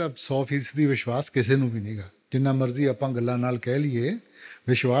चाहिए। बेटा 100% विश्वास किसी ਨੂੰ ਵੀ ਨਹੀਂਗਾ। जिन्ना मर्जी ਆਪਾਂ ਗੱਲਾਂ ਨਾਲ ਕਹਿ ਲਈਏ,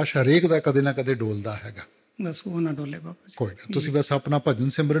 ਵਿਸ਼ਵਾਸ ਹਰੇਕ ਦਾ ਕਦੇ ਨਾ ਕਦੇ ਡੋਲਦਾ ਹੈਗਾ। बस वो ना डोले बाबा जी। ਕੋਈ ਨਾ, ਤੁਸੀਂ ਬਸ ਆਪਣਾ ਭਜਨ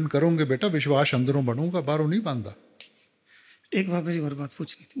ਸਿਮਰਨ ਕਰੋਗੇ बेटा, विश्वास अंदरों ਬਣੂਗਾ, ਬਾਹਰੋਂ नहीं बनता। एक बाबा जी और बात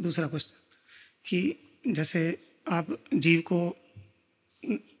पूछनी थी, दूसरा क्वेश्चन, कि जैसे आप जीव को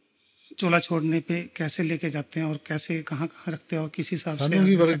चोला छोड़ने पे कैसे लेके जाते हैं और कैसे कहाँ कहाँ रखते हैं और किस हिसाब से? ਸਾਨੂੰ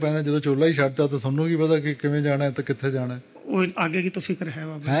ਕੀ ਫਰਕ ਪੈਂਦਾ, ਜਦੋਂ ਚੋਲਾ ਹੀ ਛੱਡਦਾ ਤਾਂ ਤੁਹਾਨੂੰ ਕੀ ਪਤਾ ਕਿ ਕਿਵੇਂ ਜਾਣਾ ਹੈ ਤੇ ਕਿੱਥੇ ਜਾਣਾ ਹੈ। वो आगे की तो फिक्र है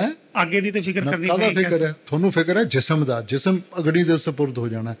बाबा। है आगे की तो फिक्र करनी काहदा पड़ेगी। फिक्र है? ਤੁਹਾਨੂੰ ਫਿਕਰ ਹੈ ਜਿਸਮ ਦਾ। ਜਿਸਮ ਅਗੜੀ ਦੇ ਸਪੁਰਦ ਹੋ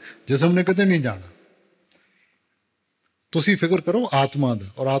ਜਾਣਾ, ਜਿਸਮ ਨੇ ਕਦੇ ਨਹੀਂ ਜਾਣਾ। ਤੁਸੀਂ ਫਿਕਰ ਕਰੋ ਆਤਮਾ ਦਾ,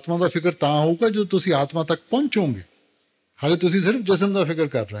 ਔਰ ਆਤਮਾ ਦਾ ਫਿਕਰ ਤਾਂ ਹੋਊਗਾ ਜਦੋਂ ਤੁਸੀਂ ਆਤਮਾ ਤੱਕ ਪਹੁੰਚੋਗੇ। ਹਾਲੇ ਤੁਸੀਂ ਸਿਰਫ ਜਿਸਮ ਦਾ ਫਿਕਰ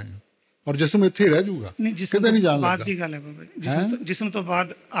ਕਰ ਰਹੇ ਹੋ, ਔਰ ਜਿਸਮ ਇੱਥੇ ਹੀ ਰਹਿ ਜਾਊਗਾ, ਕਿਤੇ नहीं जाने बाद की गल है बाबा जी। जिस्म तो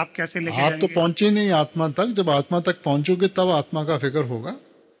बाद आप कैसे लेके आप जाएंगे? तो पहुंचे नहीं आत्मा तक। जब आत्मा तक पहुंचोगे तब आत्मा का फिक्र होगा।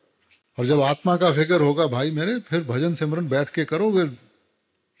 और जब आत्मा का फिक्र होगा भाई मेरे, फिर भजन सिमरन बैठ के करोगे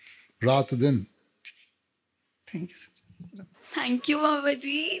रात दिन। थैंक यू बाबा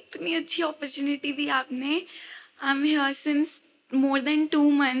जी, इतनी अच्छी अपॉर्चुनिटी दी आपने। I am here since more than 2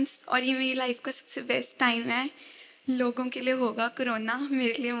 months और ये मेरी लाइफ का सबसे बेस्ट टाइम है। लोगों के लिए होगा कोरोना,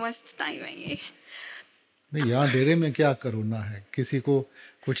 मेरे लिए मस्त टाइम है ये। नहीं, यहाँ डेरे में क्या कोरोना है? किसी को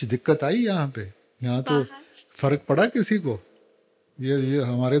कुछ दिक्कत आई यहाँ पे? यहाँ तो फर्क पड़ा किसी को? ये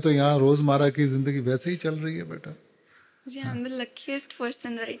हमारे तो यहाँ रोजमर्रा की जिंदगी वैसे ही चल रही है बेटा। I am the luckiest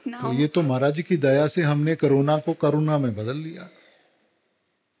person right now. तो ये तो महाराज जी की दया से हमने कोरोना को करुणा में बदल लिया।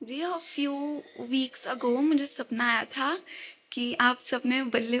 जी अ फ्यू वीक्स अगो मुझे सपना आया था कि आप सब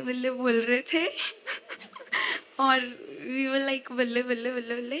में बल्ले बल्ले बोल रहे थे और वी वर लाइक बल्ले बल्ले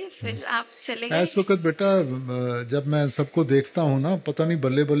बल्ले बल्ले, फिर आप चले गए। इस वक्त बेटा जब मैं सबको देखता हूँ ना, पता नहीं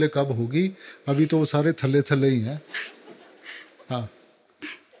बल्ले बल्ले कब होगी। अभी तो वो सारे थल्ले थल्ले ही हैं। हाँ।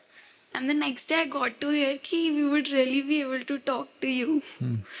 And the next day I got to hear कि we would really be able to talk to you.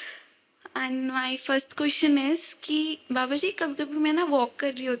 And my first question is कि बाबा जी कभी कभी मैं ना वॉक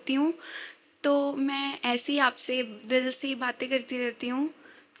कर रही होती हूँ तो मैं ऐसे ही आपसे दिल से ही बातें करती रहती हूँ,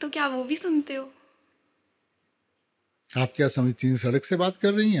 तो क्या वो भी सुनते हो? आप क्या समझती हैं सड़क से बात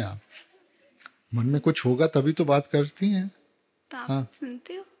कर रही हैं? आप मन में कुछ होगा तभी तो बात करती हैं। तो आप हाँ।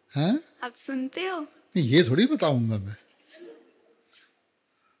 सुनते हो? हैं? आप सुनते हो? नहीं, ये थोड़ी बताऊंगा मैं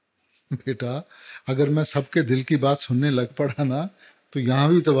बेटा। अगर मैं सबके दिल की बात सुनने लग पड़ा ना तो यहाँ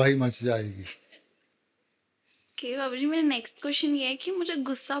भी तबाही मच जाएगी। ओके बाबा जी, मेरा नेक्स्ट क्वेश्चन ये है कि मुझे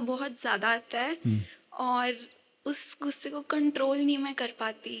गुस्सा बहुत ज़्यादा आता है और उस गुस्से को कंट्रोल नहीं मैं कर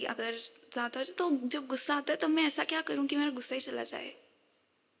पाती। अगर ज़्यादा हो जाए तो जब गुस्सा आता है तो मैं ऐसा क्या करूं कि मेरा गुस्सा ही चला जाए?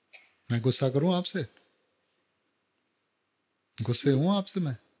 मैं गुस्सा करूं आपसे? गुस्से हूं आपसे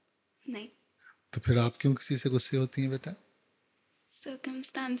मैं? नहीं। तो फिर आप क्यों किसी से गुस्से होती हैं बेटा?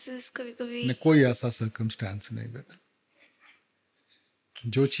 सर्कमस्टांसेस कभी कभी। नहीं, कोई ऐसा सर्कमस्टांस नहीं बेटा।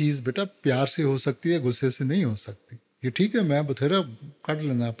 जो चीज़ बेटा प्यार से हो सकती है गुस्से से नहीं हो सकती। ये ठीक है, मैं बथेरा कट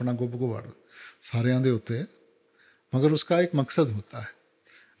लेना अपना गुब गुबाड़ सारे आंदे होते हैं, मगर उसका एक मकसद होता है।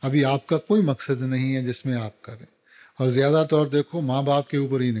 अभी आपका कोई मकसद नहीं है जिसमें आप करें। और ज़्यादातर देखो माँ बाप के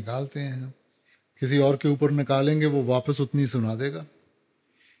ऊपर ही निकालते हैं हम। किसी और के ऊपर निकालेंगे वो वापस उतनी सुना देगा,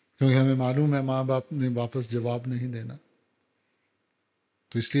 क्योंकि हमें मालूम है माँ बाप ने वापस जवाब नहीं देना।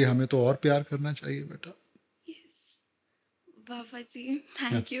 तो इसलिए हमें तो और प्यार करना चाहिए बेटा। बाबा जी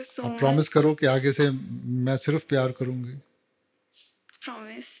थैंक यू सो आप मच। प्रॉमिस करो कि आगे से मैं सिर्फ प्यार करूंगी।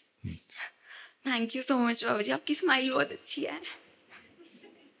 Promise. Thank you so much बाबा जी, आपकी स्माइल बहुत अच्छी है।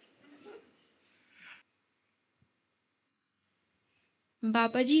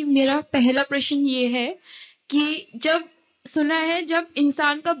 बाबा जी मेरा पहला प्रश्न ये है कि जब सुना है जब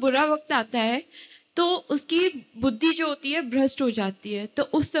इंसान का बुरा वक्त आता है तो उसकी बुद्धि जो होती है भ्रष्ट हो जाती है, तो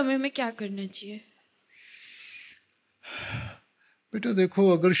उस समय में क्या करना चाहिए? बेटा देखो,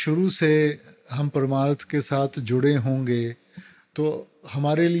 अगर शुरू से हम परमार्थ के साथ जुड़े होंगे तो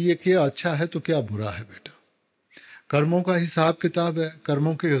हमारे लिए क्या अच्छा है तो क्या बुरा है बेटा। कर्मों का हिसाब किताब है,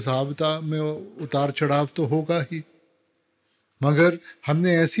 कर्मों के हिसाब किताब में उतार चढ़ाव तो होगा ही, मगर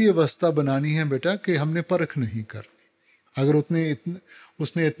हमने ऐसी अवस्था बनानी है बेटा कि हमने परख नहीं करनी। अगर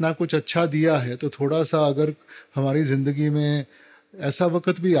उसने इतना कुछ अच्छा दिया है तो थोड़ा सा अगर हमारी ज़िंदगी में ऐसा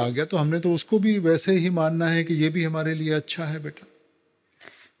वक्त भी आ गया तो हमने तो उसको भी वैसे ही मानना है कि ये भी हमारे लिए अच्छा है बेटा।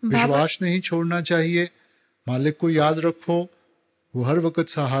 विश्वास नहीं छोड़ना चाहिए। मालिक को याद रखो, वो हर वक्त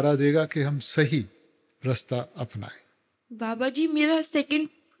सहारा देगा कि हम सही रास्ता अपनाएं। बाबा जी मेरा सेकंड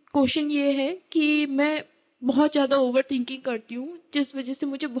क्वेश्चन ये है कि मैं बहुत ज़्यादा ओवर थिंकिंग करती हूँ जिस वजह से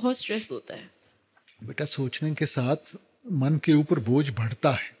मुझे बहुत स्ट्रेस होता है। बेटा सोचने के साथ मन के ऊपर बोझ बढ़ता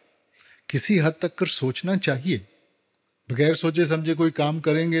है, किसी हद तक कर सोचना चाहिए। बगैर सोचे समझे कोई काम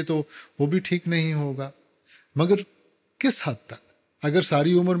करेंगे तो वो भी ठीक नहीं होगा, मगर किस हद तक? अगर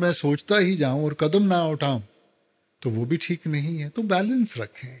सारी उम्र मैं सोचता ही जाऊं और कदम ना उठाऊं तो वो भी ठीक नहीं है। तो बैलेंस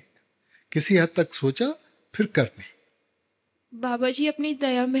रखें, किसी हद तक सोचा फिर करनी। बाबा जी अपनी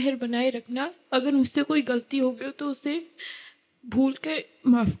दया मेहर बनाए रखना, अगर मुझसे कोई गलती हो गई तो उसे भूल के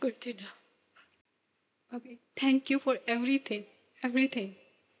माफ कर देना। Okay, thank you for everything,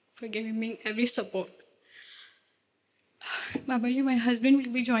 for giving me every support. Babaji, my husband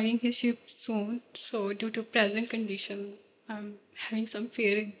will be joining his shift soon, so due to present condition, I'm having some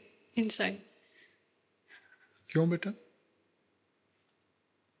fear inside. क्यों बेटा?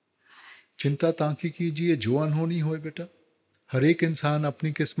 चिंता ताकि कीजिए जो अनहोनी होए बेटा। हर एक इंसान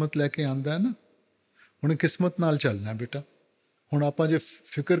अपनी किस्मत लेके आंदा है ना, उन्हें किस्मत नाल चलना है बेटा। ਹੁਣ ਆਪਾਂ ਜੇ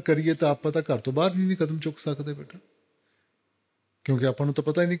ਫਿਕਰ ਕਰੀਏ ਤਾਂ ਆਪਾਂ ਤਾਂ ਘਰ ਤੋਂ ਬਾਹਰ ਨਹੀਂ ਕਦਮ ਚੁੱਕ ਸਕਦੇ ਬੇਟਾ, ਕਿਉਂਕਿ ਆਪਾਂ ਨੂੰ ਤਾਂ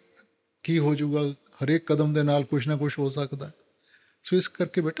ਪਤਾ ਹੀ ਨਹੀਂ ਕੀ ਹੋ ਜਾਊਗਾ। ਹਰੇਕ ਕਦਮ ਦੇ ਨਾਲ ਕੁਛ ਨਾ ਕੁਛ ਹੋ ਸਕਦਾ। ਸੋ ਇਸ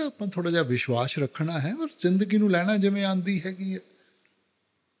ਕਰਕੇ ਬੇਟਾ ਆਪਾਂ ਥੋੜਾ ਜਿਹਾ ਵਿਸ਼ਵਾਸ ਰੱਖਣਾ ਹੈ ਔਰ ਜ਼ਿੰਦਗੀ ਨੂੰ ਲੈਣਾ ਜਿਵੇਂ ਆਂਦੀ ਹੈਗੀ ਹੈ।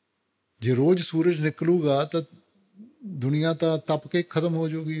 ਜੇ ਰੋਜ਼ ਸੂਰਜ ਨਿਕਲੂਗਾ ਤਾਂ ਦੁਨੀਆ ਤਾਂ ਤਪ ਕੇ ਖਤਮ ਹੋ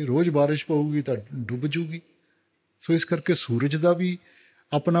ਜਾਊਗੀ, ਰੋਜ਼ ਬਾਰਿਸ਼ ਪਊਗੀ ਤਾਂ ਡੁੱਬ ਜੂਗੀ। ਸੋ ਇਸ ਕਰਕੇ ਸੂਰਜ ਦਾ ਵੀ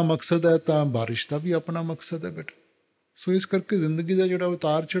ਆਪਣਾ ਮਕਸਦ ਹੈ ਤਾਂ ਬਾਰਿਸ਼ ਦਾ ਵੀ ਆਪਣਾ ਮਕਸਦ ਹੈ ਬੇਟਾ। ਸੋ ਇਸ ਕਰਕੇ ਜ਼ਿੰਦਗੀ ਦਾ ਜਿਹੜਾ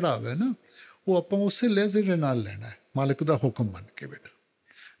ਉਤਾਰ ਚੜਾਵ ਹੈ ਨਾ, ਉਹ ਆਪਾਂ ਉਸੇ ਲਹਿਜ਼ੇ ਦੇ ਨਾਲ ਲੈਣਾ ਹੈ, ਮਾਲਕ ਦਾ ਹੁਕਮ ਮੰਨ ਕੇ ਬੇਟਾ।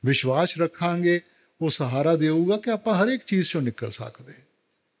 ਵਿਸ਼ਵਾਸ ਰੱਖਾਂਗੇ, ਉਹ ਸਹਾਰਾ ਦੇਊਗਾ ਕਿ ਆਪਾਂ ਹਰ ਇੱਕ ਚੀਜ਼ ਚੋਂ ਨਿਕਲ ਸਕਦੇ।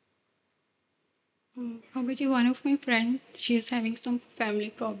 Babaji, one of my friend, she is having some family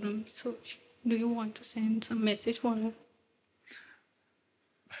problems, so do you want to send some message for her?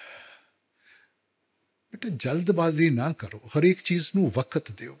 बेटा जल्दबाजी ना करो, हर एक चीज़ ਨੂੰ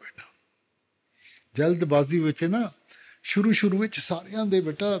ਵਕਤ ਦਿਓ ਬੇਟਾ। ਜਲਦਬਾਜ਼ੀ ਵਿੱਚ ਨਾ ਸ਼ੁਰੂ ਵਿੱਚ ਸਾਰਿਆਂ ਦੇ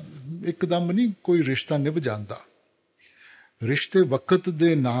ਬੇਟਾ ਇੱਕਦਮ ਨਹੀਂ ਕੋਈ ਰਿਸ਼ਤਾ ਨਿਭ ਜਾਂਦਾ। ਰਿਸ਼ਤੇ ਵਕਤ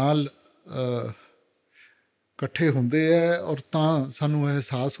ਦੇ ਨਾਲ ਇਕੱਠੇ ਹੁੰਦੇ ਹੈ ਔਰ ਤਾਂ ਸਾਨੂੰ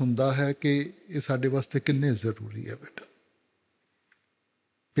ਅਹਿਸਾਸ ਹੁੰਦਾ ਹੈ ਕਿ ਇਹ ਸਾਡੇ ਵਾਸਤੇ ਕਿੰਨੇ ਜ਼ਰੂਰੀ ਹੈ ਬੇਟਾ।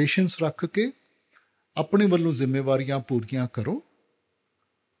 ਪੇਸ਼ੈਂਸ ਰੱਖ ਕੇ ਆਪਣੇ ਵੱਲੋਂ ਜ਼ਿੰਮੇਵਾਰੀਆਂ ਪੂਰੀਆਂ ਕਰੋ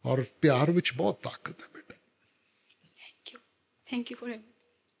ਔਰ ਪਿਆਰ ਵਿੱਚ ਬਹੁਤ ਤਾਕਤ ਹੈ ਬੇਟਾ। Thank you for it.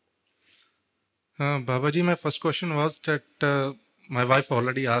 Baba ji, my first question was that my wife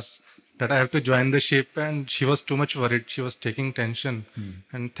already asked that I have to join the ship and she was too much worried. She was taking tension.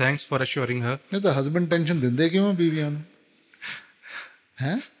 And thanks for assuring her. ਇਹ ਤਾਂ husband tension ਦਿੰਦੇ ਕਿਉਂ ਬੀਵੀਆਂ ਨੂੰ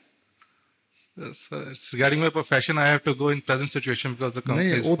ਹੈ? So it's regarding my profession, I have to go in present situation because the company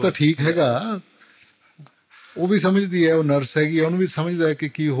ਨਹੀਂ is ਉਹ ਤਾਂ ਠੀਕ ਹੈਗਾ, ਉਹ ਵੀ ਸਮਝਦੀ ਹੈ, ਉਹ ਨਰਸ ਹੈਗੀ, ਉਹਨੂੰ ਵੀ ਸਮਝਦਾ ਹੈ ਕਿ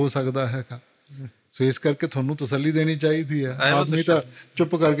ਕੀ ਹੋ ਸਕਦਾ ਹੈਗਾ। ਸੋ ਇਸ ਕਰਕੇ ਤੁਹਾਨੂੰ ਤਸੱਲੀ ਦੇਣੀ ਚਾਹੀਦੀ ਹੈ। ਆਦਮੀ ਤਾਂ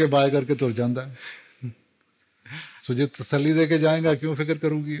ਚੁੱਪ ਕਰਕੇ ਬਾਏ ਕਰਕੇ ਤੁਰ ਜਾਂਦਾ। ਸੋ ਜੇ ਤਸੱਲੀ ਦੇ ਕੇ ਜਾਏਗਾ ਕਿਉਂ ਫਿਕਰ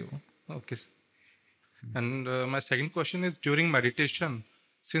ਕਰੂਗੀ ਉਹ। Okay. And my second question is during meditation,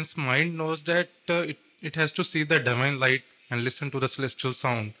 since mind knows that it has to see the divine light and listen to the celestial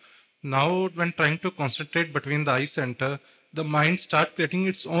sound. Now when trying to concentrate between the eye center, the mind starts creating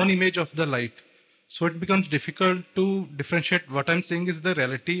its own image of the light. So it becomes difficult to differentiate what I'm seeing is the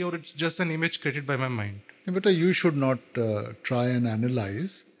reality or it's just an image created by my mind. But you should not try and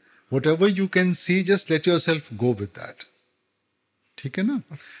analyze. Whatever you can see, just let yourself go with that. ठीक है ना?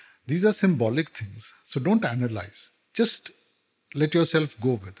 These are symbolic things. So don't analyze. Just let yourself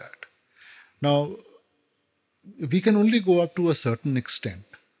go with that. Now, we can only go up to a certain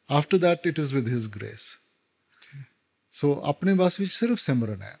extent. After that, it is with His grace. ਸੋ ਆਪਣੇ ਬਸ ਵਿੱਚ ਸਿਰਫ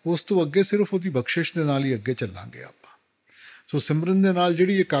ਸਿਮਰਨ ਹੈ, ਉਸ ਤੋਂ ਅੱਗੇ ਸਿਰਫ ਉਹਦੀ ਬਖਸ਼ਿਸ਼ ਦੇ ਨਾਲ ਹੀ ਅੱਗੇ ਚੱਲਾਂਗੇ ਆਪਾਂ। ਸੋ ਸਿਮਰਨ ਦੇ ਨਾਲ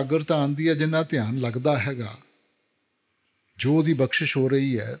ਜਿਹੜੀ ਇਕਾਗਰਤਾ ਆਉਂਦੀ ਹੈ, ਜਿੰਨਾ ਧਿਆਨ ਲੱਗਦਾ ਹੈਗਾ, ਜੋ ਉਹਦੀ ਬਖਸ਼ਿਸ਼ ਹੋ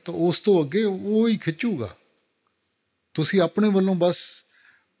ਰਹੀ ਹੈ, ਤਾਂ ਉਸ ਤੋਂ ਅੱਗੇ ਉਹ ਹੀ ਖਿੱਚੂਗਾ। ਤੁਸੀਂ ਆਪਣੇ ਵੱਲੋਂ ਬਸ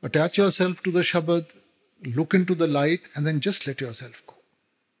ਅਟੈਚ yourself to the ਸ਼ਬਦ, look into the light and then just let yourself go.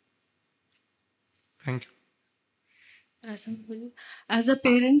 Thank you. As a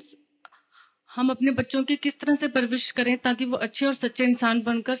parents हम अपने बच्चों की किस तरह से परवरिश करें ताकि वो अच्छे और सच्चे इंसान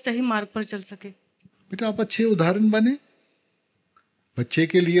बनकर सही मार्ग पर चल सके? बेटा आप अच्छे उदाहरण बने। बच्चे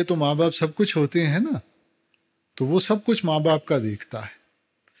के लिए तो माँ बाप सब कुछ होते हैं ना, तो वो सब कुछ माँ बाप का देखता है,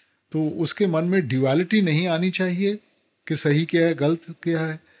 तो उसके मन में ड्यूअलिटी नहीं आनी चाहिए कि सही क्या है गलत क्या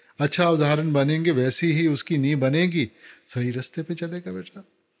है। अच्छा उदाहरण बनेंगे वैसी ही उसकी नींव बनेगी, सही रास्ते पे चलेगा बेटा।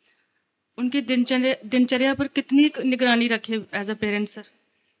 उनकी दिनचर्या पर कितनी निगरानी रखे एज अ पेरेंट सर?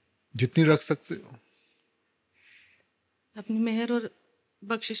 जितनी रख सकते हो। अपनी मेहर और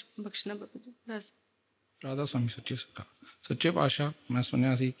बख्शिश बख्शना बाबा जी। राधा स्वामी सच्चे पातशाह, मैं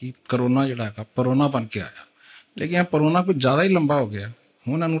सुनिया सी कि करोना जिहड़ा है परोना बन के आया, लेकिन परोना कुछ ज़्यादा ही लंबा हो गया,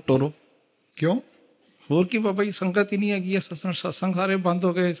 हुण इहनूं टोरो। क्यों? होर की बाबा जी, संगत ही नहीं हैगी, सत्संग सारे बंद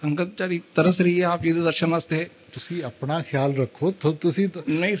हो गए, संगत बेचारी तरस रही है आप जी के दर्शन वास्ते। ਤੁਸੀਂ ਆਪਣਾ ਖਿਆਲ ਰੱਖੋ। ਤੁਸੀਂ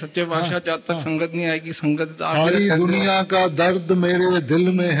नहीं सच्चे पातशाह, जब तक संगत नहीं आएगी, संगत सारी दुनिया का दर्द मेरे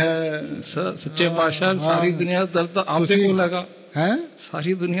दिल में है। सच्चे पातशाह, सारी दुनिया का दर्द आपसे क्यों लगा है?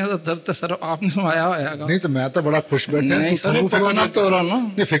 सारी दुनिया का दर्द तो सर आपने समाया होया। नहीं तो मैं तो बड़ा खुश बैठा। नहीं सर, कोरोना तोड़ो ना।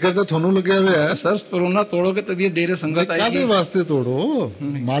 नहीं फिक्र तो ਤੁਹਾਨੂੰ ਲੱਗਿਆ ਹੋਇਆ ਹੈ सर, कोरोना तोड़ोगे तो ये डेरे संगत आएगी। ਕਾਹਦੇ ਵਾਸਤੇ ਤੋੜੋ?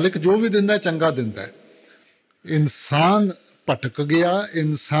 ਮਾਲਿਕ ਜੋ ਵੀ ਦਿੰਦਾ ਚੰਗਾ ਦਿੰਦਾ ਹੈ। ਇਨਸਾਨ ਭਟਕ ਗਿਆ,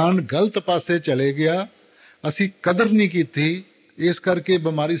 ਇਨਸਾਨ ਗਲਤ ਪਾਸੇ ਚਲੇ ਗਿਆ, ਅਸੀਂ ਕਦਰ ਨਹੀਂ ਕੀਤੀ, ਇਸ ਕਰਕੇ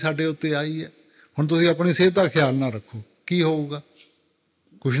ਬਿਮਾਰੀ ਸਾਡੇ ਉੱਤੇ ਆਈ ਹੈ। ਹੁਣ ਤੁਸੀਂ ਆਪਣੀ ਸਿਹਤ ਦਾ ਖਿਆਲ ਨਾ ਰੱਖੋ, ਕੀ ਹੋਊਗਾ?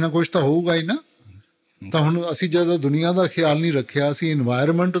 ਕੁਛ ਨਾ ਕੁਛ ਤਾਂ ਹੋਊਗਾ ਹੀ ਨਾ। ਤਾਂ ਹੁਣ ਅਸੀਂ ਜਦੋਂ ਦੁਨੀਆ ਦਾ ਖਿਆਲ ਨਹੀਂ ਰੱਖਿਆ, ਅਸੀਂ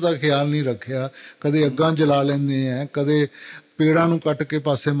ਇਨਵਾਇਰਮੈਂਟ ਦਾ ਖਿਆਲ ਨਹੀਂ ਰੱਖਿਆ, ਕਦੇ ਅੱਗਾਂ ਜਲਾ ਲੈਂਦੇ ਆ, ਕਦੇ ਪੇੜਾਂ ਨੂੰ ਕੱਟ ਕੇ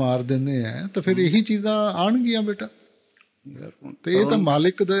ਪਾਸੇ ਮਾਰ ਦਿੰਦੇ ਆ, ਤਾਂ ਫਿਰ ਇਹੀ ਚੀਜ਼ਾਂ ਆਉਣਗੀਆਂ ਬੇਟਾ। ਤੇ ਇਹ ਤਾਂ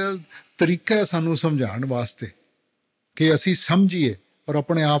ਮਾਲਿਕ ਦਾ ਤਰੀਕਾ ਹੈ ਸਾਨੂੰ ਸਮਝਾਉਣ ਵਾਸਤੇ ਕਿ ਅਸੀਂ ਸਮਝੀਏ ਔਰ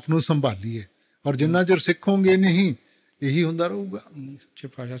ਆਪਣੇ ਆਪ ਨੂੰ ਸੰਭਾਲੀਏ, ਔਰ ਜਿੰਨਾ ਚਿਰ ਸਿੱਖੋਗੇ ਨਹੀਂ ਇਹੀ ਹੁੰਦਾ ਰਹੂਗਾ। सच्चे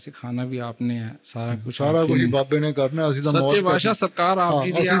पातशाह सिखाना भी आपने है, सारा कुछ ਹੀ ਬਾਬੇ ਨੇ ਕਰਨਾ। ਅਸੀਂ ਤਾਂ सच्चे पातशाह सरकार आप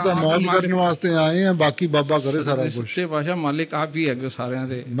जी दी, ਅਸੀਂ ਤਾਂ ਮੌਜ ਕਰਨ ਵਾਸਤੇ ਆਏ ਆ, ਬਾਕੀ ਬਾਬਾ ਕਰੇ ਸਾਰਾ ਕੁਝ। सच्चे पातशाह मालिक आप ही है सारिਆਂ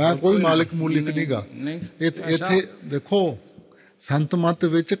ਦੇ। ਮੈਂ ਕੋਈ ਮਾਲਿਕ ਮੂਲਿਕ ਨਹੀਂਗਾ। ਇੱਥੇ ਦੇਖੋ ਸੰਤ ਮਤ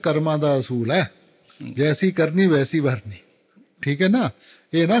ਵਿੱਚ ਕਰਮਾਂ ਦਾ ਅਸੂਲ ਹੈ, ਜੈਸੀ ਕਰਨੀ ਵੈਸੀ ਭਰਨੀ, ਠੀਕ ਹੈ ਨਾ।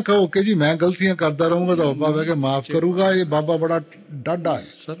 ਇਹ ਨਾ ਕਹੋ ਕਿ ਜੀ ਮੈਂ ਗਲਤੀਆਂ ਕਰਦਾ ਰਹੂੰਗਾ ਤਾਂ ਬਾਬਾ ਬਹਿ ਕੇ ਮਾਫ ਕਰੂਗਾ। ਇਹ ਬਾਬਾ ਬੜਾ ਡਾਢਾ ਹੈ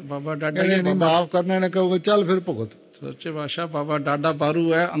सर, बाबा डाडा ਨਹੀਂ ਮਾਫ ਕਰਨਾ, ਇਹਨੇ ਕਹੋਗੇ ਚੱਲ ਫਿਰ ਭੁਗਤ। सच्चे पातशाह बाबा डाडा बारू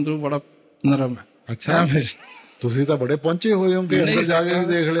है, अंदरों बड़ा नरम है। ਅੱਛਾ, ਤੁਸੀਂ ਤਾਂ ਬੜੇ ਪਹੁੰਚੇ ਹੋਏ ਹੋਗੇ, ਅੰਦਰ ਜਾ ਕੇ ਵੀ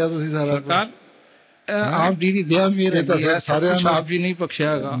ਦੇਖ ਲਿਆ ਤੁਸੀਂ ਸਾਰਾ ਕੁਝ। ਆਪ ਜੀ ਦੀ ਦਇਆ ਮੇਰ ਹੈ, ਸਾਰਿਆਂ ਨੂੰ ਆਪ ਜੀ ਨਹੀਂ ਬਖਸ਼ਿਆ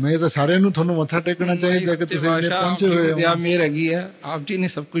ਹੈਗਾ। ਮੈਂ ਤਾਂ ਸਾਰਿਆਂ ਨੂੰ ਤੁਹਾਨੂੰ ਮੱਥਾ ਟੇਕਣਾ ਚਾਹੀਦਾ ਕਿ ਤੁਸੀਂ ਇੰਨੇ ਪਹੁੰਚੇ ਹੋਏ ਹੋ। ਦਇਆ ਮੇਰ ਹੈਗੀ ਹੈ, ਆਪ ਜੀ ਨੇ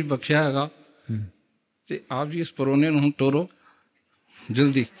ਸਭ ਕੁਝ ਬਖਸ਼ਿਆ ਹੈਗਾ। ਤੇ ਆਪ ਜੀ ਇਸ ਪਰੋਨੇ ਨੂੰ ਹੁਣ ਤੋਰੋ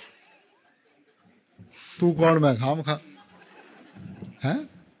ਜਲਦੀ। ਤੂੰ ਕੌਣ, ਮੈਂ ਖਾਮ ਖਾ ਹੈ?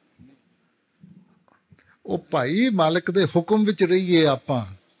 ਉਹ ਭਾਈ ਮਾਲਕ ਦੇ ਹੁਕਮ ਵਿੱਚ ਰਹੀਏ ਆਪਾਂ।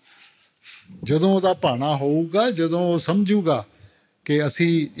 ਜਦੋਂ ਉਹਦਾ ਭਾਣਾ ਹੋਊਗਾ, ਜਦੋਂ ਉਹ ਸਮਝੂਗਾ ਕਿ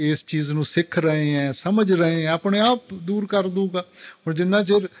ਅਸੀਂ ਇਸ ਚੀਜ਼ ਨੂੰ ਸਿੱਖ ਰਹੇ ਹਾਂ, ਸਮਝ ਰਹੇ ਹਾਂ, ਆਪਣੇ ਆਪ ਦੂਰ ਕਰ ਦੂਗਾ। ਹੁਣ ਜਿੰਨਾ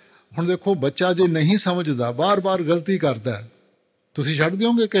ਚਿਰ, ਹੁਣ ਦੇਖੋ ਬੱਚਾ ਜੇ ਨਹੀਂ ਸਮਝਦਾ, ਬਾਰ-ਬਾਰ ਗਲਤੀ ਕਰਦਾ, ਤੁਸੀਂ ਛੱਡ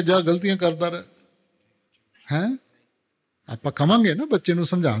ਦਿਓਗੇ ਕਿ ਜਾ ਗਲਤੀਆਂ ਕਰਦਾ ਰਹੇ? ਹੈਂ? ਆਪਾਂ ਕਵਾਂਗੇ ਨਾ, ਬੱਚੇ ਨੂੰ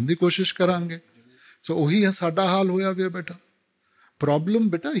ਸਮਝਾਉਣ ਦੀ ਕੋਸ਼ਿਸ਼ ਕਰਾਂਗੇ। ਸੋ ਉਹੀ ਹੈ ਸਾਡਾ ਹਾਲ ਹੋਇਆ ਪਿਆ ਬੇਟਾ। ਪ੍ਰੋਬਲਮ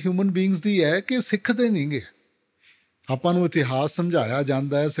ਬੇਟਾ ਹਿਊਮਨ ਬੀਇੰਗਸ ਦੀ ਹੈ ਕਿ ਸਿੱਖਦੇ ਨਹੀਂ ਗੇ। ਆਪਾਂ ਨੂੰ ਇਤਿਹਾਸ ਸਮਝਾਇਆ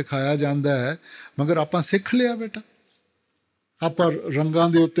ਜਾਂਦਾ ਹੈ, ਸਿਖਾਇਆ ਜਾਂਦਾ ਹੈ, ਮਗਰ ਆਪਾਂ ਸਿੱਖ ਲਿਆ ਬੇਟਾ। ਆਪਾਂ ਰੰਗਾਂ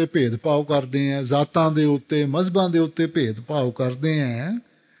ਦੇ ਉੱਤੇ ਭੇਦਭਾਵ ਕਰਦੇ ਹਾਂ, ਜ਼ਾਤਾਂ ਦੇ ਉੱਤੇ, ਮਜ਼ਹਬਾਂ ਦੇ ਉੱਤੇ ਭੇਦਭਾਵ ਕਰਦੇ ਹਾਂ।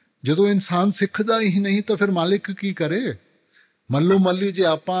 ਜਦੋਂ ਇਨਸਾਨ ਸਿੱਖਦਾ ਹੀ ਨਹੀਂ ਤਾਂ ਫਿਰ ਮਾਲਿਕ ਕੀ ਕਰੇ? ਮੱਲੋ ਮੱਲੀ ਜੇ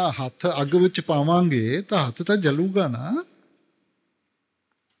ਆਪਾਂ ਹੱਥ ਅੱਗ ਵਿੱਚ ਪਾਵਾਂਗੇ ਤਾਂ ਹੱਥ ਤਾਂ ਜਲੂਗਾ ਨਾ।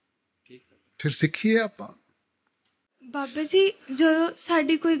 ਫਿਰ ਸਿੱਖੀਏ ਆਪਾਂ। ਬਾਬਾ ਜੀ, ਜਦੋਂ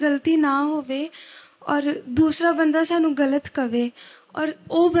ਸਾਡੀ ਕੋਈ ਗਲਤੀ ਨਾ ਹੋਵੇ ਔਰ ਦੂਸਰਾ ਬੰਦਾ ਸਾਨੂੰ ਗਲਤ ਕਵੇ ਔਰ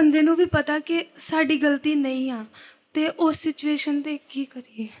ਉਹ ਬੰਦੇ ਨੂੰ ਵੀ ਪਤਾ ਕਿ ਸਾਡੀ ਗਲਤੀ ਨਹੀਂ ਆ, ਤੇ ਉਸ ਸਿਚੁਏਸ਼ਨ 'ਤੇ ਕੀ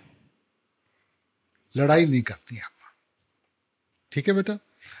ਕਰੀਏ? ਲੜਾਈ ਨਹੀਂ ਕਰਨੀ ਆਪਾਂ, ਠੀਕ ਹੈ ਬੇਟਾ।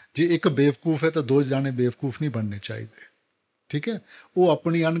 ਜੇ ਇੱਕ ਬੇਵਕੂਫ ਹੈ ਤਾਂ ਦੋ ਜਾਣੇ ਬੇਵਕੂਫ ਨਹੀਂ ਬਣਨੇ ਚਾਹੀਦੇ, ਠੀਕ ਹੈ। ਉਹ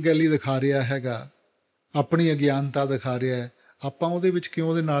ਆਪਣੀ ਅਣਗਹਿਲੀ ਦਿਖਾ ਰਿਹਾ ਹੈਗਾ, ਆਪਣੀ ਅਗਿਆਨਤਾ ਦਿਖਾ ਰਿਹਾ ਹੈ, ਆਪਾਂ ਉਹਦੇ ਵਿੱਚ ਕਿਉਂ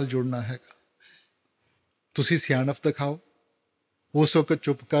ਉਹਦੇ ਨਾਲ ਜੁੜਨਾ ਹੈਗਾ? ਤੁਸੀਂ ਸਿਆਣਪ ਦਿਖਾਓ, ਉਸ ਵਕਤ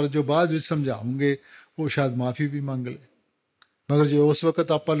ਚੁੱਪ ਕਰ, ਜੋ ਬਾਅਦ ਵਿੱਚ ਸਮਝਾਉਂਗੇ ਉਹ ਸ਼ਾਇਦ ਮਾਫੀ ਵੀ ਮੰਗ ਲੇ। ਮਗਰ ਜੇ ਉਸ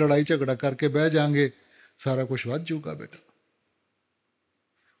ਵਕਤ ਆਪਾਂ ਲੜਾਈ ਝਗੜਾ ਕਰਕੇ ਬਹਿ ਜਾਵਾਂਗੇ, ਸਾਰਾ ਕੁਝ ਵੱਧ ਜਾਊਗਾ ਬੇਟਾ।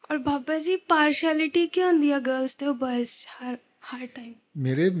 ਔਰ ਬਾਬਾ ਜੀ ਪਾਰਸ਼ੈਲਿਟੀ ਕੀ ਹੁੰਦੀ ਆ ਗਰਲਸ ਤੇ ਬॉयਜ਼ ਹਰ ਟਾਈਮ?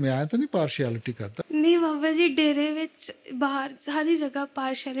 ਮੈਂ ਤਾਂ ਨਹੀਂ ਪਾਰਸ਼ੈਲਿਟੀ ਕਰਦਾ ਨਹੀਂ ਬਾਬਾ ਜੀ, ਡੇਰੇ ਵਿੱਚ ਬਾਹਰ ਸਾਰੀ ਜਗ੍ਹਾ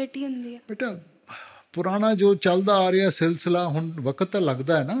ਪਾਰਸ਼ੈਲਿਟੀ ਹੁੰਦੀ ਆ। ਬੇਟਾ। ਪੁਰਾਣਾ ਜੋ ਚੱਲਦਾ ਆ ਰਿਹਾ ਸਿਲਸਿਲਾ, ਹੁਣ ਵਕਤ ਤਾਂ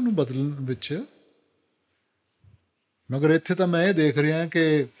ਲੱਗਦਾ ਹੈ ਨਾ ਉਹਨੂੰ ਬਦਲਣ ਵਿੱਚ। ਮਗਰ ਇੱਥੇ ਤਾਂ ਮੈਂ ਇਹ ਦੇਖ ਰਿਹਾ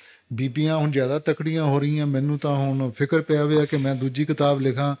ਕਿ ਬੀਬੀਆਂ ਹੁਣ ਜ਼ਿਆਦਾ ਤਕੜੀਆਂ ਹੋ ਰਹੀਆਂ। ਮੈਨੂੰ ਤਾਂ ਹੁਣ ਫਿਕਰ ਪਿਆ ਹੋਇਆ ਕਿ ਮੈਂ ਦੂਜੀ ਕਿਤਾਬ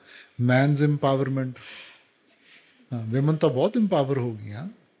ਲਿਖਾਂ, ਮੈਨਜ਼ ਇੰਪਾਵਰਮੈਂਟ। ਹਾਂ, ਵਿਮਨ ਤਾਂ ਬਹੁਤ ਇੰਪਾਵਰ ਹੋ ਗਈਆਂ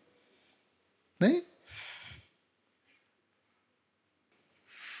ਨਹੀਂ।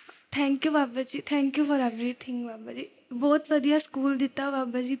 Thank you Baba ji, thank you for everything Baba ji. ਬਹੁਤ ਵਧੀਆ ਸਕੂਲ ਦਿੱਤਾ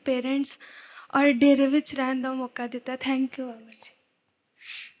ਬਾਬਾ ਜੀ, ਪੇਰੈਂਟਸ ਔਰ ਡੇਰੇ ਵਿੱਚ ਰਹਿਣ ਦਾ ਮੌਕਾ ਦਿੱਤਾ। Thank you Baba ji.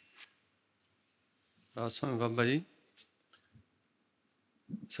 ਰਾਧਾ ਸਵਾਮੀ ਬਾਬਾ ਜੀ,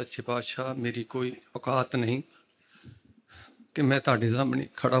 ਸੱਚੇ ਪਾਤਸ਼ਾਹ, ਮੇਰੀ ਕੋਈ ਔਕਾਤ ਨਹੀਂ ਕਿ ਮੈਂ ਤੁਹਾਡੇ ਸਾਹਮਣੇ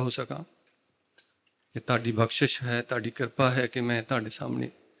ਖੜਾ ਹੋ ਸਕਾਂ। ਇਹ ਤੁਹਾਡੀ ਬਖਸ਼ਿਸ਼ ਹੈ, ਤੁਹਾਡੀ ਕਿਰਪਾ ਹੈ ਕਿ ਮੈਂ ਤੁਹਾਡੇ ਸਾਹਮਣੇ,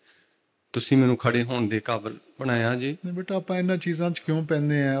 ਤੁਸੀਂ ਮੈਨੂੰ ਖੜੇ ਹੋਣ ਦੇ ਕਾਬਿਲ ਬਣਾਇਆ ਜੀ। ਨਹੀਂ ਬੇਟਾ, ਆਪਾਂ ਇਹਨਾਂ ਚੀਜ਼ਾਂ 'ਚ ਕਿਉਂ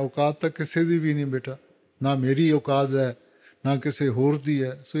ਪੈਂਦੇ ਹਾਂ? ਔਕਾਤ ਤਾਂ ਕਿਸੇ ਦੀ ਵੀ ਨਹੀਂ ਬੇਟਾ, ਨਾ ਮੇਰੀ ਔਕਾਤ ਹੈ ਨਾ ਕਿਸੇ ਹੋਰ ਦੀ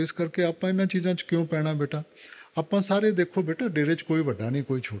ਹੈ। ਸੋ ਇਸ ਕਰਕੇ ਆਪਾਂ ਇਹਨਾਂ ਚੀਜ਼ਾਂ 'ਚ ਕਿਉਂ ਪੈਣਾ ਬੇਟਾ? ਆਪਾਂ ਸਾਰੇ ਦੇਖੋ ਬੇਟਾ, ਡੇਰੇ 'ਚ ਕੋਈ ਵੱਡਾ ਨਹੀਂ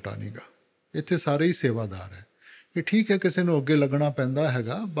ਕੋਈ ਛੋਟਾ ਨਹੀਂ ਗਾ। ਇੱਥੇ ਸਾਰੇ ਹੀ ਸੇਵਾਦਾਰ ਹੈ। ਇਹ ਠੀਕ ਹੈ ਕਿਸੇ ਨੂੰ ਅੱਗੇ ਲੱਗਣਾ ਪੈਂਦਾ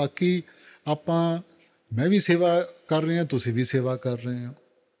ਹੈਗਾ। ਬਾਕੀ ਮੈਂ ਵੀ ਸੇਵਾ ਕਰ ਰਿਹਾ, ਤੁਸੀਂ ਵੀ ਸੇਵਾ ਕਰ ਰਹੇ ਹੋ।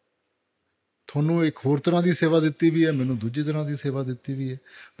 ਤੁਹਾਨੂੰ ਇੱਕ ਹੋਰ ਤਰ੍ਹਾਂ ਦੀ ਸੇਵਾ ਦਿੱਤੀ ਵੀ ਹੈ, ਮੈਨੂੰ ਦੂਜੀ ਤਰ੍ਹਾਂ ਦੀ ਸੇਵਾ ਦਿੱਤੀ ਵੀ ਹੈ,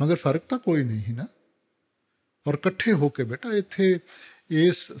 ਮਗਰ ਫਰਕ ਤਾਂ ਕੋਈ ਨਹੀਂ ਨਾ। ਔਰ ਇਕੱਠੇ ਹੋ ਕੇ ਬੇਟਾ, ਇੱਥੇ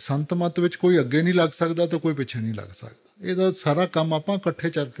ਇਸ ਸੰਤ ਮਤ ਵਿੱਚ ਕੋਈ ਅੱਗੇ ਨਹੀਂ ਲੱਗ ਸਕਦਾ ਤਾਂ ਕੋਈ ਪਿੱਛੇ ਨਹੀਂ ਲੱਗ ਸਕਦਾ। ਇਹਦਾ ਸਾਰਾ ਕੰਮ ਆਪਾਂ ਇਕੱਠੇ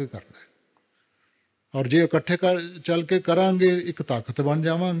ਚੱਲ ਕੇ ਕਰਨਾ ਹੈ। ਔਰ ਜੇ ਇਕੱਠੇ ਚੱਲ ਕੇ ਕਰਾਂਗੇ, ਇੱਕ ਤਾਕਤ ਬਣ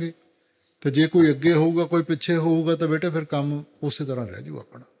ਜਾਵਾਂਗੇ। ਤੇ ਜੇ ਕੋਈ ਅੱਗੇ ਹੋਊਗਾ ਕੋਈ ਪਿੱਛੇ ਹੋਊਗਾ ਤਾਂ ਬੇਟੇ ਫਿਰ ਕੰਮ ਉਸੇ ਤਰ੍ਹਾਂ ਰਹਿ ਜੂ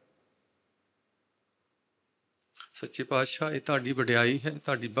ਆਪਣਾ। ਸੱਚੇ ਪਾਤਸ਼ਾਹ, ਇਹ ਤੁਹਾਡੀ ਵਡਿਆਈ ਹੈ,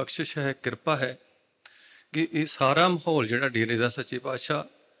 ਤੁਹਾਡੀ ਬਖਸ਼ਿਸ਼ ਹੈ, ਕਿਰਪਾ ਹੈ ਕਿ ਇਹ ਸਾਰਾ ਮਾਹੌਲ ਜਿਹੜਾ ਡੇਰੇ ਦਾ, ਸੱਚੇ ਪਾਤਸ਼ਾਹ,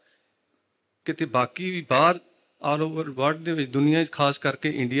 ਕਿਤੇ ਬਾਕੀ ਵੀ ਬਾਹਰ ਆਲ ਓਵਰ ਵਰਲਡ ਦੇ ਵਿੱਚ, ਦੁਨੀਆ 'ਚ, ਖਾਸ ਕਰਕੇ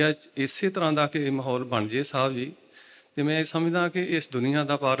ਇੰਡੀਆ 'ਚ ਇਸੇ ਤਰ੍ਹਾਂ ਦਾ ਕਿ ਮਾਹੌਲ ਬਣ ਜੇ ਸਾਹਿਬ ਜੀ। ਤੇ ਮੈਂ ਸਮਝਦਾ ਕਿ ਇਸ ਦੁਨੀਆ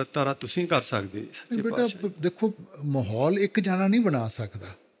ਦਾ ਭਾਰਤ ਤਾਰਾ ਤੁਸੀਂ ਕਰ ਸਕਦੇ ਸੱਚੇ ਬੇਟਾ। ਪਾਤਸ਼ਾਹ। ਦੇਖੋ, ਮਾਹੌਲ ਇੱਕ ਜਾਣਾ ਨਹੀਂ ਬਣਾ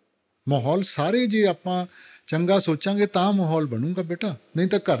ਸਕਦਾ। ਮਾਹੌਲ ਸਾਰੇ ਜੇ ਆਪਾਂ ਚੰਗਾ ਸੋਚਾਂਗੇ ਤਾਂ ਮਾਹੌਲ ਬਣੂਗਾ ਬੇਟਾ, ਨਹੀਂ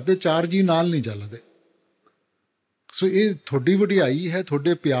ਤਾਂ ਘਰ ਦੇ 4 ਜੀ ਨਾਲ ਨਹੀਂ ਚੱਲਦੇ। ਸੋ ਇਹ ਤੁਹਾਡੀ ਵਡਿਆਈ ਹੈ,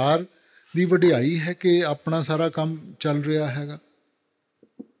 ਤੁਹਾਡੇ ਪਿਆਰ ਦੀ ਵਡਿਆਈ ਹੈ ਕਿ ਆਪਣਾ ਸਾਰਾ ਕੰਮ ਚੱਲ ਰਿਹਾ ਹੈਗਾ।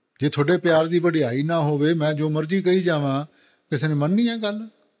 ਜੇ ਤੁਹਾਡੇ ਪਿਆਰ ਦੀ ਵਡਿਆਈ ਨਾ ਹੋਵੇ, ਮੈਂ ਜੋ ਮਰਜ਼ੀ ਕਹੀ ਜਾਵਾਂ, ਕਿਸੇ ਨੇ ਮੰਨਣੀ ਹੈ ਗੱਲ।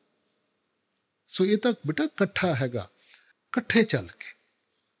 ਸੋ ਇਹ ਤਾਂ ਬੇਟਾ ਇਕੱਠਾ ਹੈਗਾ, ਇਕੱਠੇ ਚੱਲ ਕੇ,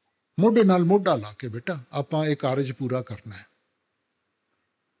 ਮੋਢੇ ਨਾਲ ਮੋਢਾ ਲਾ ਕੇ ਬੇਟਾ ਆਪਾਂ ਇਹ ਕਾਰਜ ਪੂਰਾ ਕਰਨਾ ਹੈ।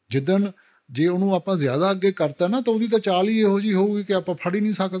 ਜਿੱਦਣ ਜੇ ਉਹਨੂੰ ਆਪਾਂ ਜ਼ਿਆਦਾ ਅੱਗੇ ਕਰਤਾ ਨਾ ਤਾਂ ਉਹਦੀ ਤਾਂ ਚਾਲ ਹੀ ਇਹੋ ਜਿਹੀ ਹੋਊਗੀ ਕਿ ਆਪਾਂ ਫੜ ਹੀ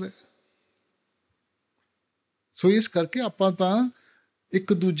ਨਹੀਂ ਸਕਦੇ। ਸੋ ਇਸ ਕਰਕੇ ਆਪਾਂ ਤਾਂ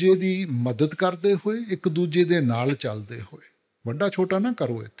ਇੱਕ ਦੂਜੇ ਦੀ ਮਦਦ ਕਰਦੇ ਹੋਏ, ਇੱਕ ਦੂਜੇ ਦੇ ਨਾਲ ਚੱਲਦੇ ਹੋਏ, ਵੱਡਾ ਛੋਟਾ ਨਾ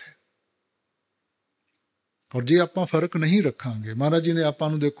ਕਰੋ ਇੱਥੇ। ਔਰ ਜੇ ਆਪਾਂ ਫਰਕ ਨਹੀਂ ਰੱਖਾਂਗੇ, ਮਹਾਰਾਜ ਜੀ ਨੇ ਆਪਾਂ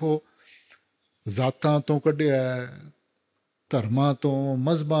ਨੂੰ ਦੇਖੋ ਜ਼ਾਤਾਂ ਤੋਂ ਕੱਢਿਆ, ਧਰਮਾਂ ਤੋਂ,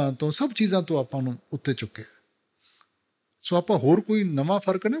 ਮਜ਼ਹਬਾਂ ਤੋਂ, ਸਭ ਚੀਜ਼ਾਂ ਤੋਂ ਆਪਾਂ ਨੂੰ ਉੱਤੇ ਚੁੱਕਿਆ। ਸੋ ਆਪਾਂ ਹੋਰ ਕੋਈ ਨਵਾਂ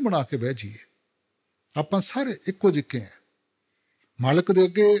ਫਰਕ ਨਾ ਬਣਾ ਕੇ ਬਹਿ ਜਾਈਏ। ਆਪਾਂ ਸਾਰੇ ਇੱਕੋ ਜਿਹੇ ਹੈ। ਮਾਲਕ ਦੇ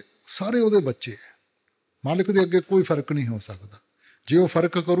ਅੱਗੇ ਸਾਰੇ ਉਹਦੇ ਬੱਚੇ ਹੈ। ਮਾਲਕ ਦੇ ਅੱਗੇ ਕੋਈ ਫਰਕ ਨਹੀਂ ਹੋ ਸਕਦਾ। ਜੇ ਉਹ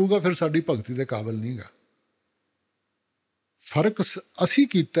ਫਰਕ ਕਰੂਗਾ ਫਿਰ ਸਾਡੀ ਭਗਤੀ ਦੇ ਕਾਬਿਲ ਨਹੀਂ ਗਾ। ਫਰਕ ਅਸੀਂ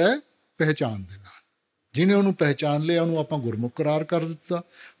ਕੀਤਾ ਹੈ ਪਹਿਚਾਨ ਦੇ ਨਾਲ। ਜਿਹਨੇ ਉਹਨੂੰ ਪਹਿਚਾਨ ਲਿਆ ਉਹਨੂੰ ਆਪਾਂ ਗੁਰਮੁਖ ਕਰਾਰ ਕਰ ਦਿੱਤਾ।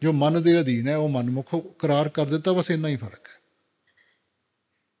 ਜੋ ਮਨ ਦੇ ਅਧੀਨ ਹੈ ਉਹ ਮਨਮੁਖ ਕਰਾਰ ਕਰ ਦਿੱਤਾ। ਬਸ ਇੰਨਾ ਹੀ ਫਰਕ ਹੈ।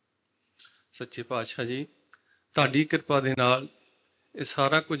 ਸੱਚੇ ਪਾਤਸ਼ਾਹ ਜੀ, ਤੁਹਾਡੀ ਕਿਰਪਾ ਦੇ ਨਾਲ ਇਹ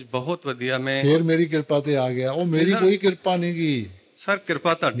ਸਾਰਾ ਕੁਝ ਬਹੁਤ ਵਧੀਆ। ਮੈਂ ਫਿਰ ਮੇਰੀ ਕਿਰਪਾ ਤੇ ਆ ਗਿਆ। ਉਹ ਮੇਰੀ ਕੋਈ ਕਿਰਪਾ ਨਹੀਂ ਗੀ ਸਰ,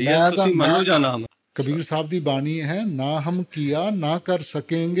 ਕਿਰਪਾ ਤੁਹਾਡੀ ਹੈ, ਤੁਸੀਂ ਮੰਨੋ ਜਾਂ ਨਾ। ਕਬੀਰ ਸਾਹਿਬ ਦੀ ਬਾਣੀ ਹੈ, ਨਾ ਹਮ ਕੀਆ ਨਾ ਕਰ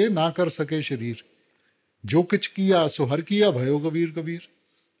ਸਕੇਂਗੇ ਨਾ ਕਰ ਸਕੇ ਸ਼ਰੀਰ, ਜੋ ਕਿਛ ਕੀਆ ਸੋ ਹਰ ਕੀਆ ਭਇਓ ਕਬੀਰ ਕਬੀਰ।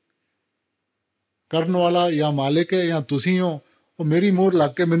 ਕਰਨ ਵਾਲਾ ਜਾਂ ਮਾਲਿਕ ਹੈ ਜਾਂ ਤੁਸੀਂ ਹੋ। ਉਹ ਮੇਰੀ ਮੋਹਰ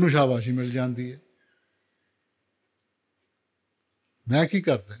ਲੱਗ ਕੇ ਮੈਨੂੰ ਸ਼ਾਬਾਸ਼ੀ ਮਿਲ ਜਾਂਦੀ ਹੈ। ਮੈਂ ਕੀ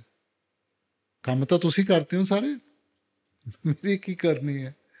ਕਰਦਾ? ਕੰਮ ਤਾਂ ਤੁਸੀਂ ਕਰਦੇ ਹੋ ਸਾਰੇ, ਮੇਰੀ ਕੀ ਕਰਨੀ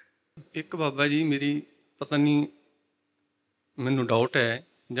ਹੈ? ਇੱਕ ਬਾਬਾ ਜੀ, ਮੇਰੀ ਪਤਾ ਨਹੀਂ, ਮੈਨੂੰ ਡਾਊਟ ਹੈ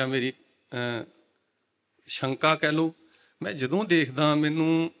ਜਾਂ ਮੇਰੀ ਸ਼ੰਕਾ ਕਹਿ ਲਓ। ਮੈਂ ਜਦੋਂ ਦੇਖਦਾ,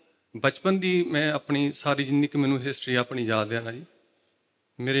 ਮੈਨੂੰ ਬਚਪਨ ਦੀ, ਮੈਂ ਆਪਣੀ ਸਾਰੀ ਜਿੰਨੀ ਕਿ ਮੈਨੂੰ ਹਿਸਟਰੀ ਆਪਣੀ ਯਾਦ ਹੈ ਨਾ ਜੀ।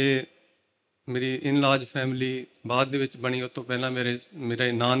 ਮੇਰੀ ਇਨ-ਲਾਜ ਫੈਮਿਲੀ ਬਾਅਦ ਦੇ ਵਿੱਚ ਬਣੀ। ਉਸ ਤੋਂ ਪਹਿਲਾਂ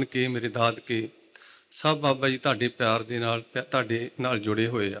ਮੇਰੇ ਨਾਨਕੇ, ਮੇਰੇ ਦਾਦਕੇ ਸਭ ਬਾਬਾ ਜੀ ਤੁਹਾਡੇ ਪਿਆਰ ਦੇ ਨਾਲ, ਤੁਹਾਡੇ ਨਾਲ ਜੁੜੇ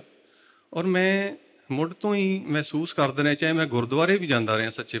ਹੋਏ ਆ। ਔਰ ਮੈਂ ਮੁੱਢ ਤੋਂ ਹੀ ਮਹਿਸੂਸ ਕਰਦਾ ਰਿਹਾ, ਚਾਹੇ ਮੈਂ ਗੁਰਦੁਆਰੇ ਵੀ ਜਾਂਦਾ ਰਿਹਾ,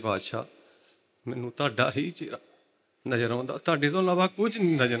 ਸੱਚੇ ਪਾਤਸ਼ਾਹ, ਮੈਨੂੰ ਤੁਹਾਡਾ ਹੀ ਚਿਹਰਾ ਨਜ਼ਰ ਆਉਂਦਾ। ਤੁਹਾਡੇ ਤੋਂ ਇਲਾਵਾ ਕੁਝ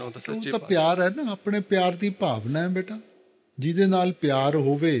ਨਹੀਂ ਨਜ਼ਰ ਆਉਂਦਾ। ਸੱਚੇ ਤਾਂ ਪਿਆਰ ਹੈ ਨਾ, ਆਪਣੇ ਪਿਆਰ ਦੀ ਭਾਵਨਾ ਹੈ ਬੇਟਾ। ਜਿਹਦੇ ਨਾਲ ਪਿਆਰ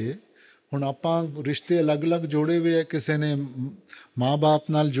ਹੋਵੇ ਹੁਣ ਆਪਾਂ ਰਿਸ਼ਤੇ ਅਲੱਗ-ਅਲੱਗ ਜੋੜੇ ਹੋਏ ਆ, ਕਿਸੇ ਨੇ ਮਾਂ-ਬਾਪ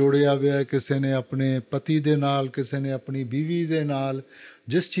ਨਾਲ ਜੋੜਿਆ ਹੋਇਆ, ਕਿਸੇ ਨੇ ਆਪਣੇ ਪਤੀ ਦੇ ਨਾਲ, ਕਿਸੇ ਨੇ ਆਪਣੀ ਬੀਵੀ ਦੇ ਨਾਲ।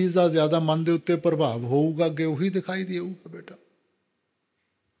 ਜਿਸ ਚੀਜ਼ ਦਾ ਜ਼ਿਆਦਾ ਮਨ ਦੇ ਉੱਤੇ ਪ੍ਰਭਾਵ ਹੋਊਗਾ ਅੱਗੇ ਉਹੀ ਦਿਖਾਈ ਦੇਊਗਾ ਬੇਟਾ।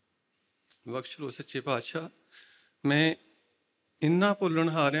 ਬਖਸ਼ ਲਓ ਸੱਚੇ ਪਾਤਸ਼ਾਹ, ਮੈਂ ਇੰਨਾ ਭੁੱਲਣ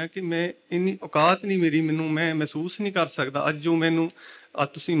ਹਾਰਿਆ ਕਿ ਮੈਂ ਇੰਨੀ ਔਕਾਤ ਨਹੀਂ ਮੇਰੀ, ਮੈਨੂੰ ਮੈਂ ਮਹਿਸੂਸ ਨਹੀਂ ਕਰ ਸਕਦਾ। ਅੱਜ ਜੋ ਮੈਨੂੰ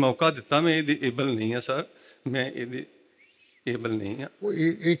ਤੁਸੀਂ ਮੌਕਾ ਦਿੱਤਾ, ਮੈਂ ਇਹਦੇ ਏਬਲ ਨਹੀਂ ਹਾਂ ਸਰ, ਮੈਂ ਇਹਦੇ ਏਬਲ ਨਹੀਂ ਹਾਂ। ਉਹ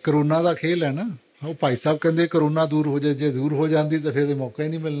ਇਹ ਕਰੋਨਾ ਦਾ ਖੇਲ ਹੈ ਨਾ। ਉਹ ਭਾਈ ਸਾਹਿਬ ਕਹਿੰਦੇ ਕਰੋਨਾ ਦੂਰ ਹੋ ਜਾਏ, ਜੇ ਦੂਰ ਹੋ ਜਾਂਦੀ ਤਾਂ ਫਿਰ ਇਹ ਮੌਕਾ ਹੀ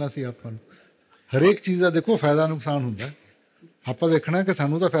ਨਹੀਂ ਮਿਲਣਾ ਸੀ ਆਪਾਂ ਨੂੰ। ਹਰੇਕ ਚੀਜ਼ ਦਾ ਦੇਖੋ ਫਾਇਦਾ ਨੁਕਸਾਨ ਹੁੰਦਾ, ਆਪਾਂ ਦੇਖਣਾ ਕਿ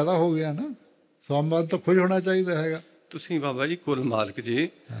ਸਾਨੂੰ ਤਾਂ ਫਾਇਦਾ ਹੋ ਗਿਆ ਨਾ, ਸਵਾਮਵਾਦ ਤਾਂ ਖੁਸ਼ ਹੋਣਾ ਚਾਹੀਦਾ ਹੈਗਾ। ਤੁਸੀਂ ਬਾਬਾ ਜੀ ਕੁੱਲ ਮਾਲਕ ਜੀ,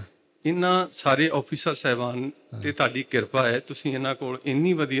 ਇਹਨਾਂ ਸਾਰੇ ਆਫੀਸਰ ਸਾਹਿਬਾਨ ਤੇ ਤੁਹਾਡੀ ਕਿਰਪਾ ਹੈ, ਤੁਸੀਂ ਇਹਨਾਂ ਕੋਲ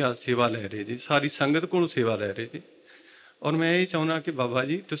ਇੰਨੀ ਵਧੀਆ ਸੇਵਾ ਲੈ ਰਹੇ ਜੀ, ਸਾਰੀ ਸੰਗਤ ਕੋਲੋਂ ਸੇਵਾ ਲੈ ਰਹੇ ਜੀ। ਔਰ ਮੈਂ ਇਹ ਚਾਹੁੰਦਾ ਕਿ ਬਾਬਾ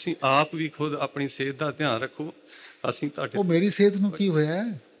ਜੀ ਤੁਸੀਂ ਆਪ ਵੀ ਖੁਦ ਆਪਣੀ ਸਿਹਤ ਦਾ ਧਿਆਨ ਰੱਖੋ। ਅਸੀਂ ਤੁਹਾਡੇ ਉਹ ਮੇਰੀ ਸਿਹਤ ਨੂੰ ਕੀ ਹੋਇਆ,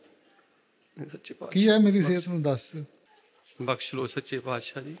 ਕੀ ਹੈ ਮੇਰੀ ਸਿਹਤ ਨੂੰ ਦੱਸ। ਬਖਸ਼ ਲਓ ਸੱਚੇ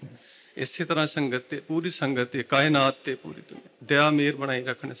ਪਾਤਸ਼ਾਹ ਜੀ, ਇਸੇ ਤਰ੍ਹਾਂ ਸੰਗਤ ਤੇ, ਪੂਰੀ ਸੰਗਤ ਤੇ, ਕਾਇਨਾਤ ਤੇ, ਪੂਰੀ ਦੁਨੀਆ ਦਇਆ ਮਿਹਰ ਬਣਾਈ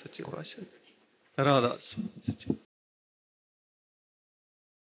ਰੱਖਣੇ ਸੱਚੇ ਪਾਤਸ਼ਾਹ। ਰਾਧਾ ਸਵਾਮੀ।